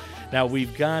goes. Now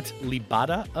we've got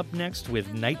Libada up next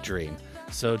with Night Dream.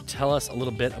 So tell us a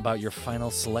little bit about your final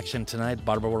selection tonight,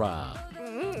 Barbora.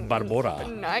 Barbora.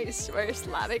 Nice, very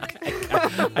Slavic.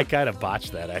 I kind of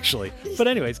botched that, actually. But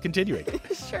anyways, continuing.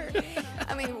 Sure.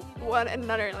 I mean, what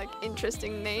another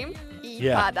interesting name.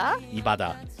 Yeah.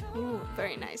 Ibada. Ooh,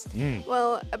 very nice. Mm.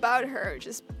 Well, about her,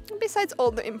 just besides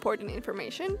all the important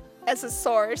information, as a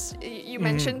source, you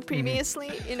mentioned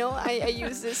previously, you know, I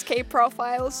use this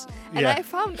K-profiles, and I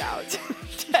found out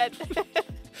that...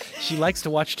 She likes to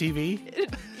watch TV?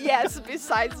 Yes,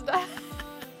 besides that.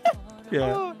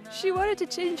 Yeah. Oh, she wanted to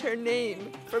change her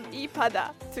name from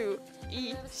Ipada to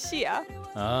Ishia.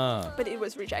 Ah. But it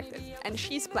was rejected. And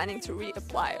she's planning to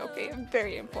reapply, okay?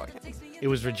 Very important. It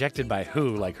was rejected by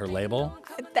who? Like her label?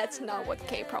 That's not what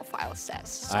K-Profile says.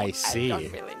 So I see. I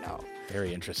don't really know.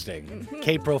 Very interesting.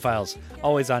 K-Profiles,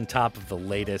 always on top of the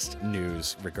latest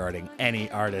news regarding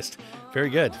any artist. Very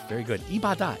good, very good.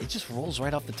 Ibada, it just rolls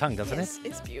right off the tongue, doesn't it?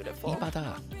 It's beautiful.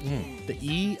 Ibada. The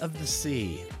E of the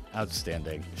sea.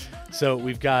 Outstanding. So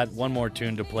we've got one more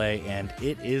tune to play, and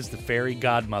it is the fairy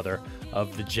godmother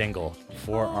of the jingle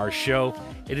for our show.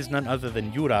 It is none other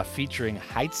than Yura featuring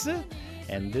Heitze,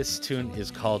 and this tune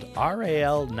is called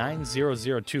RAL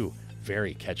 9002.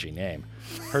 Very catchy name.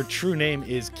 Her true name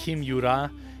is Kim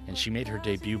Yura, and she made her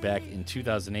debut back in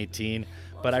 2018.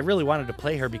 But I really wanted to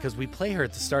play her because we play her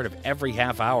at the start of every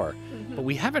half hour. But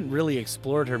we haven't really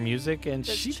explored her music, and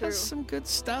she does some good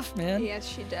stuff, man. Yes,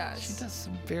 she does. She does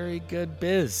some very good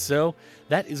biz. So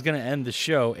that is going to end the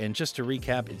show. And just to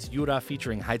recap, it's Yura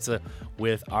featuring Heitze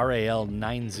with RAL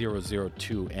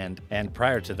 9002. And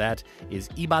prior to that is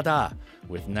Ibada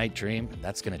with Night Dream.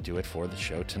 That's going to do it for the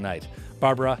show tonight.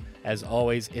 Barbara, as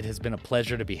always, it has been a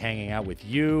pleasure to be hanging out with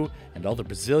you and all the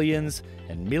Brazilians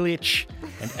and Milic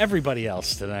and everybody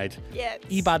else tonight. Yes.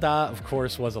 Ibada, of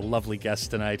course, was a lovely guest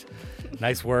tonight.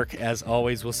 Nice work, as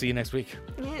always. We'll see you next week.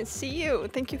 Yeah, see you.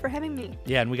 Thank you for having me.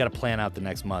 Yeah, and we got to plan out the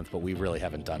next month, but we really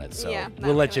haven't done it. So yeah,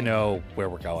 we'll let you know where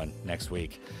we're going next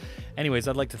week. Anyways,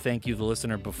 I'd like to thank you, the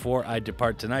listener, before I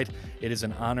depart tonight. It is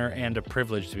an honor and a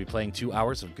privilege to be playing 2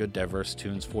 hours of good, diverse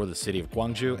tunes for the city of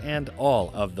Gwangju and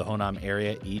all of the Honam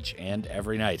area each and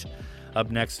every night. Up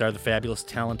next are the fabulous,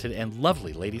 talented, and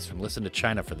lovely ladies from Listen to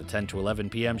China for the 10 to 11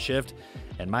 p.m. shift.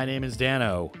 And my name is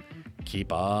Danno.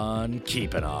 Keep on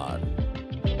keeping on.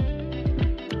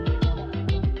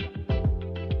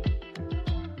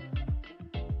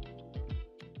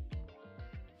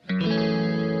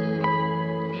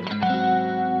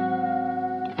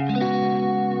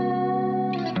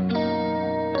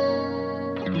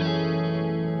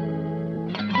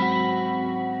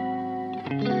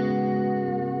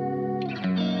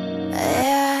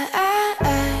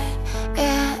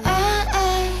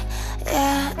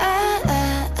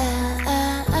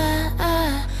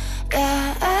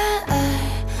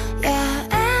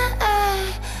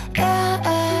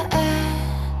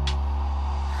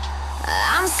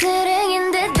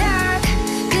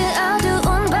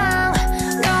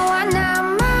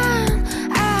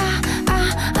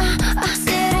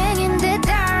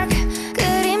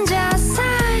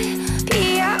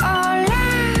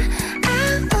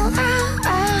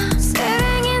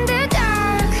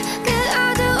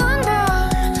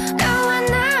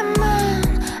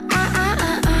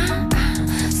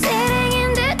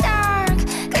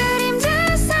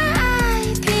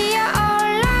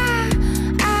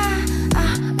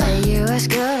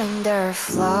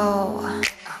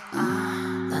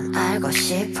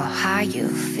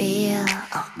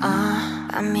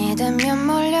 밤이 되면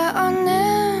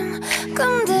몰려오는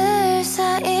꿈들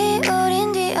사이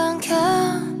우린 뒤엉켜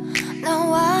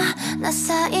너와 나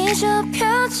사이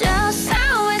좁혀져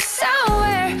So it's so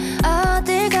weird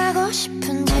어딜 가고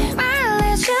싶은지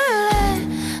말해줄래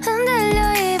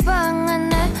흔들려 이 방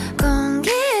안의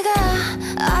공기가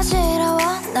어지러워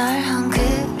날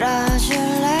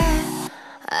흔들어줄래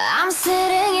I'm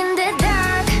sitting in the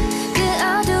dark 그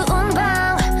어두운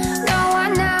방 너와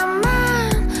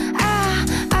나만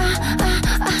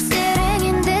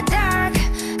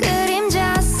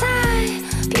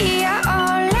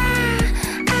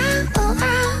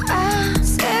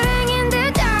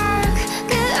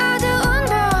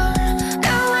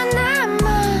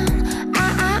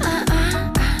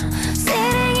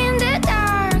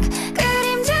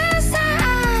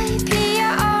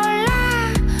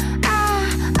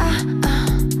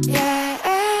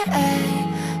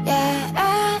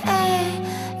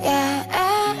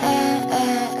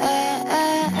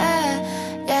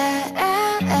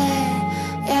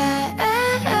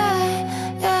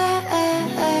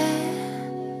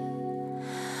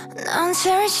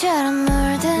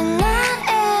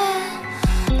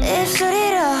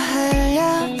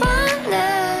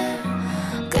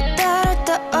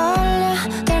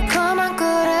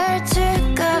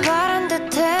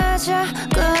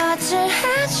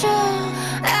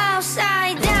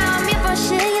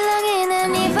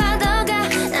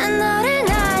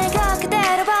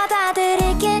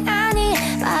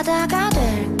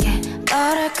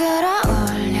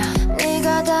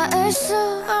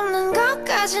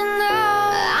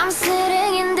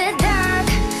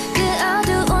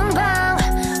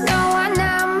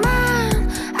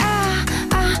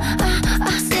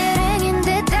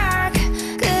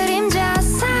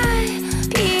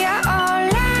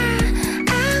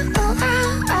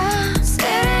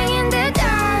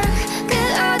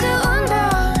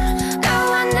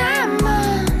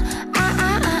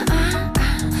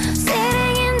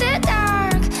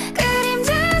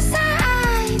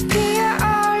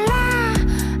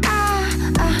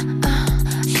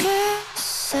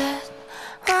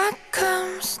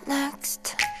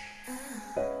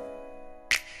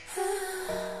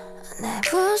내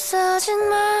부서진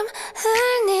맘을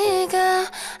네가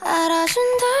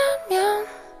알아준다면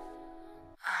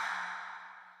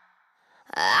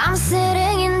I'm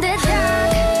sitting in the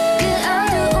dark 그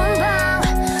어두운 방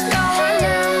너와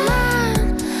나만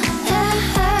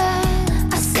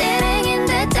I'm sitting in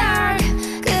the dark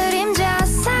그림자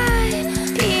사이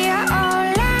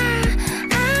피어올라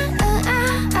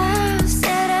I'm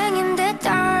sitting in the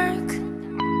dark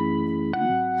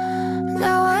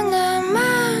너와 나만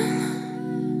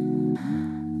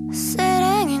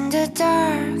Sitting in the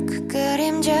dark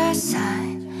그림자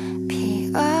사이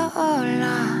피어올라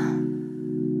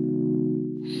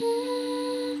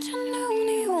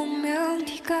첫눈이 오면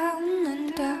네가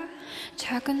웃는다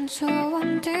작은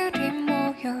소원들이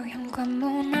모여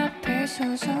현관문 앞에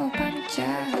서서 반짝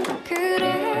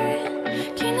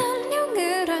그래 긴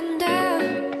안녕을 한다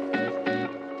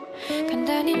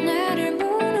간단히 나를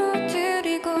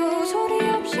무너뜨리고 소리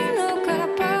없이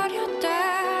녹아버렸다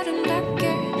아름답게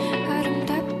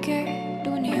아름답게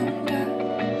눈이 온다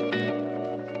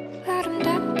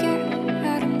아름답게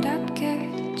아름답게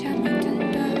잠이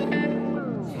든다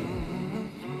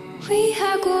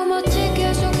위하고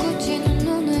멋지게 솟구치는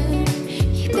눈은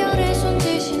이별의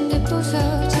손짓인 듯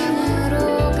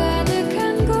부서짐으로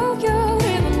가득한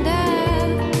고요를 본다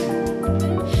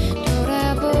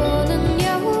돌아보는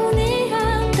여운이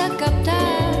안타깝다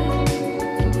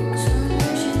숨을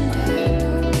쉰다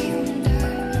눈이 온다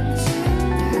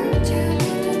인사한다 잠이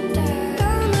든다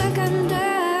떠나간다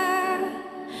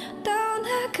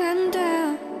떠나간다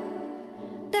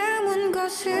남은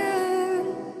것은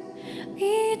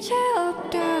이제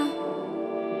없다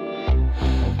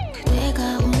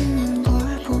그대가 웃는 걸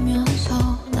보면서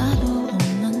나도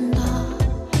웃는다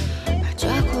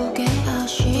발자국에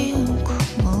아쉬움 꾹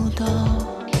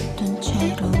묻어둔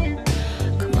채로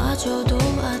그마저도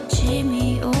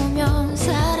아침이 오면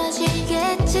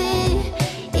사라지겠지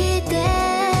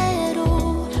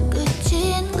이대로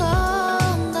끝인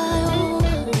건가요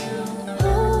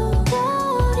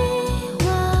우리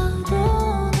와도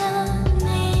난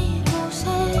이곳에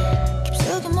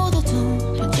깊숙이 묻어둔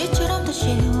편지처럼 다시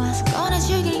와서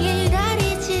꺼내주길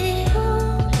기다리지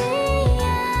우리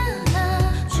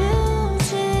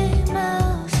안아주지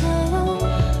마세요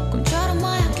꿈처럼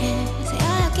하얗게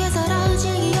새하얗게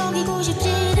사라지기 여기고 싶지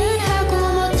하고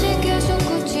멋지게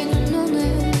솟구치는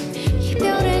눈은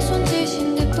이별의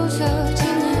손짓인 듯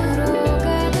부서짐으로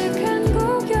가득한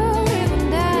고요를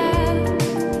본다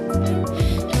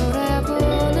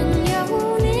돌아보는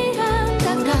여운이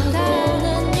안타깝다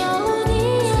돌아보는 여운이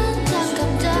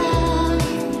안타깝다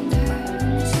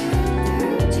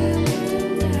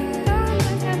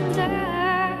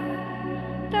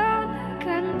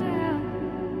떠나간다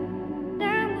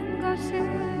남은 것은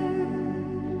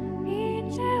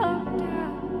이제 없다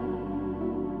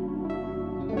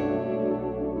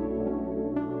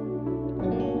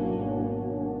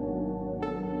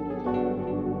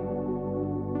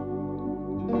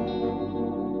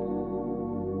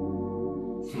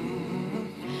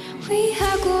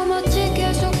위하고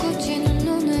멋지게 솟구치는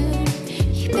눈은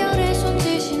이별의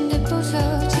손짓인 듯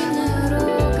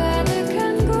부서짐으로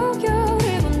가득한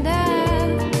고요를 본다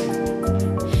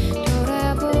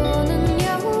돌아보는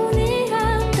여운이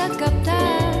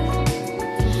안타깝다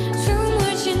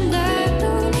숨을 쉰다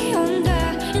눈이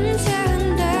온다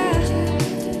인사한다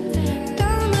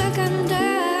떠나간다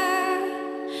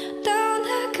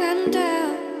떠나간다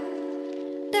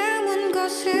남은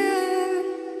것은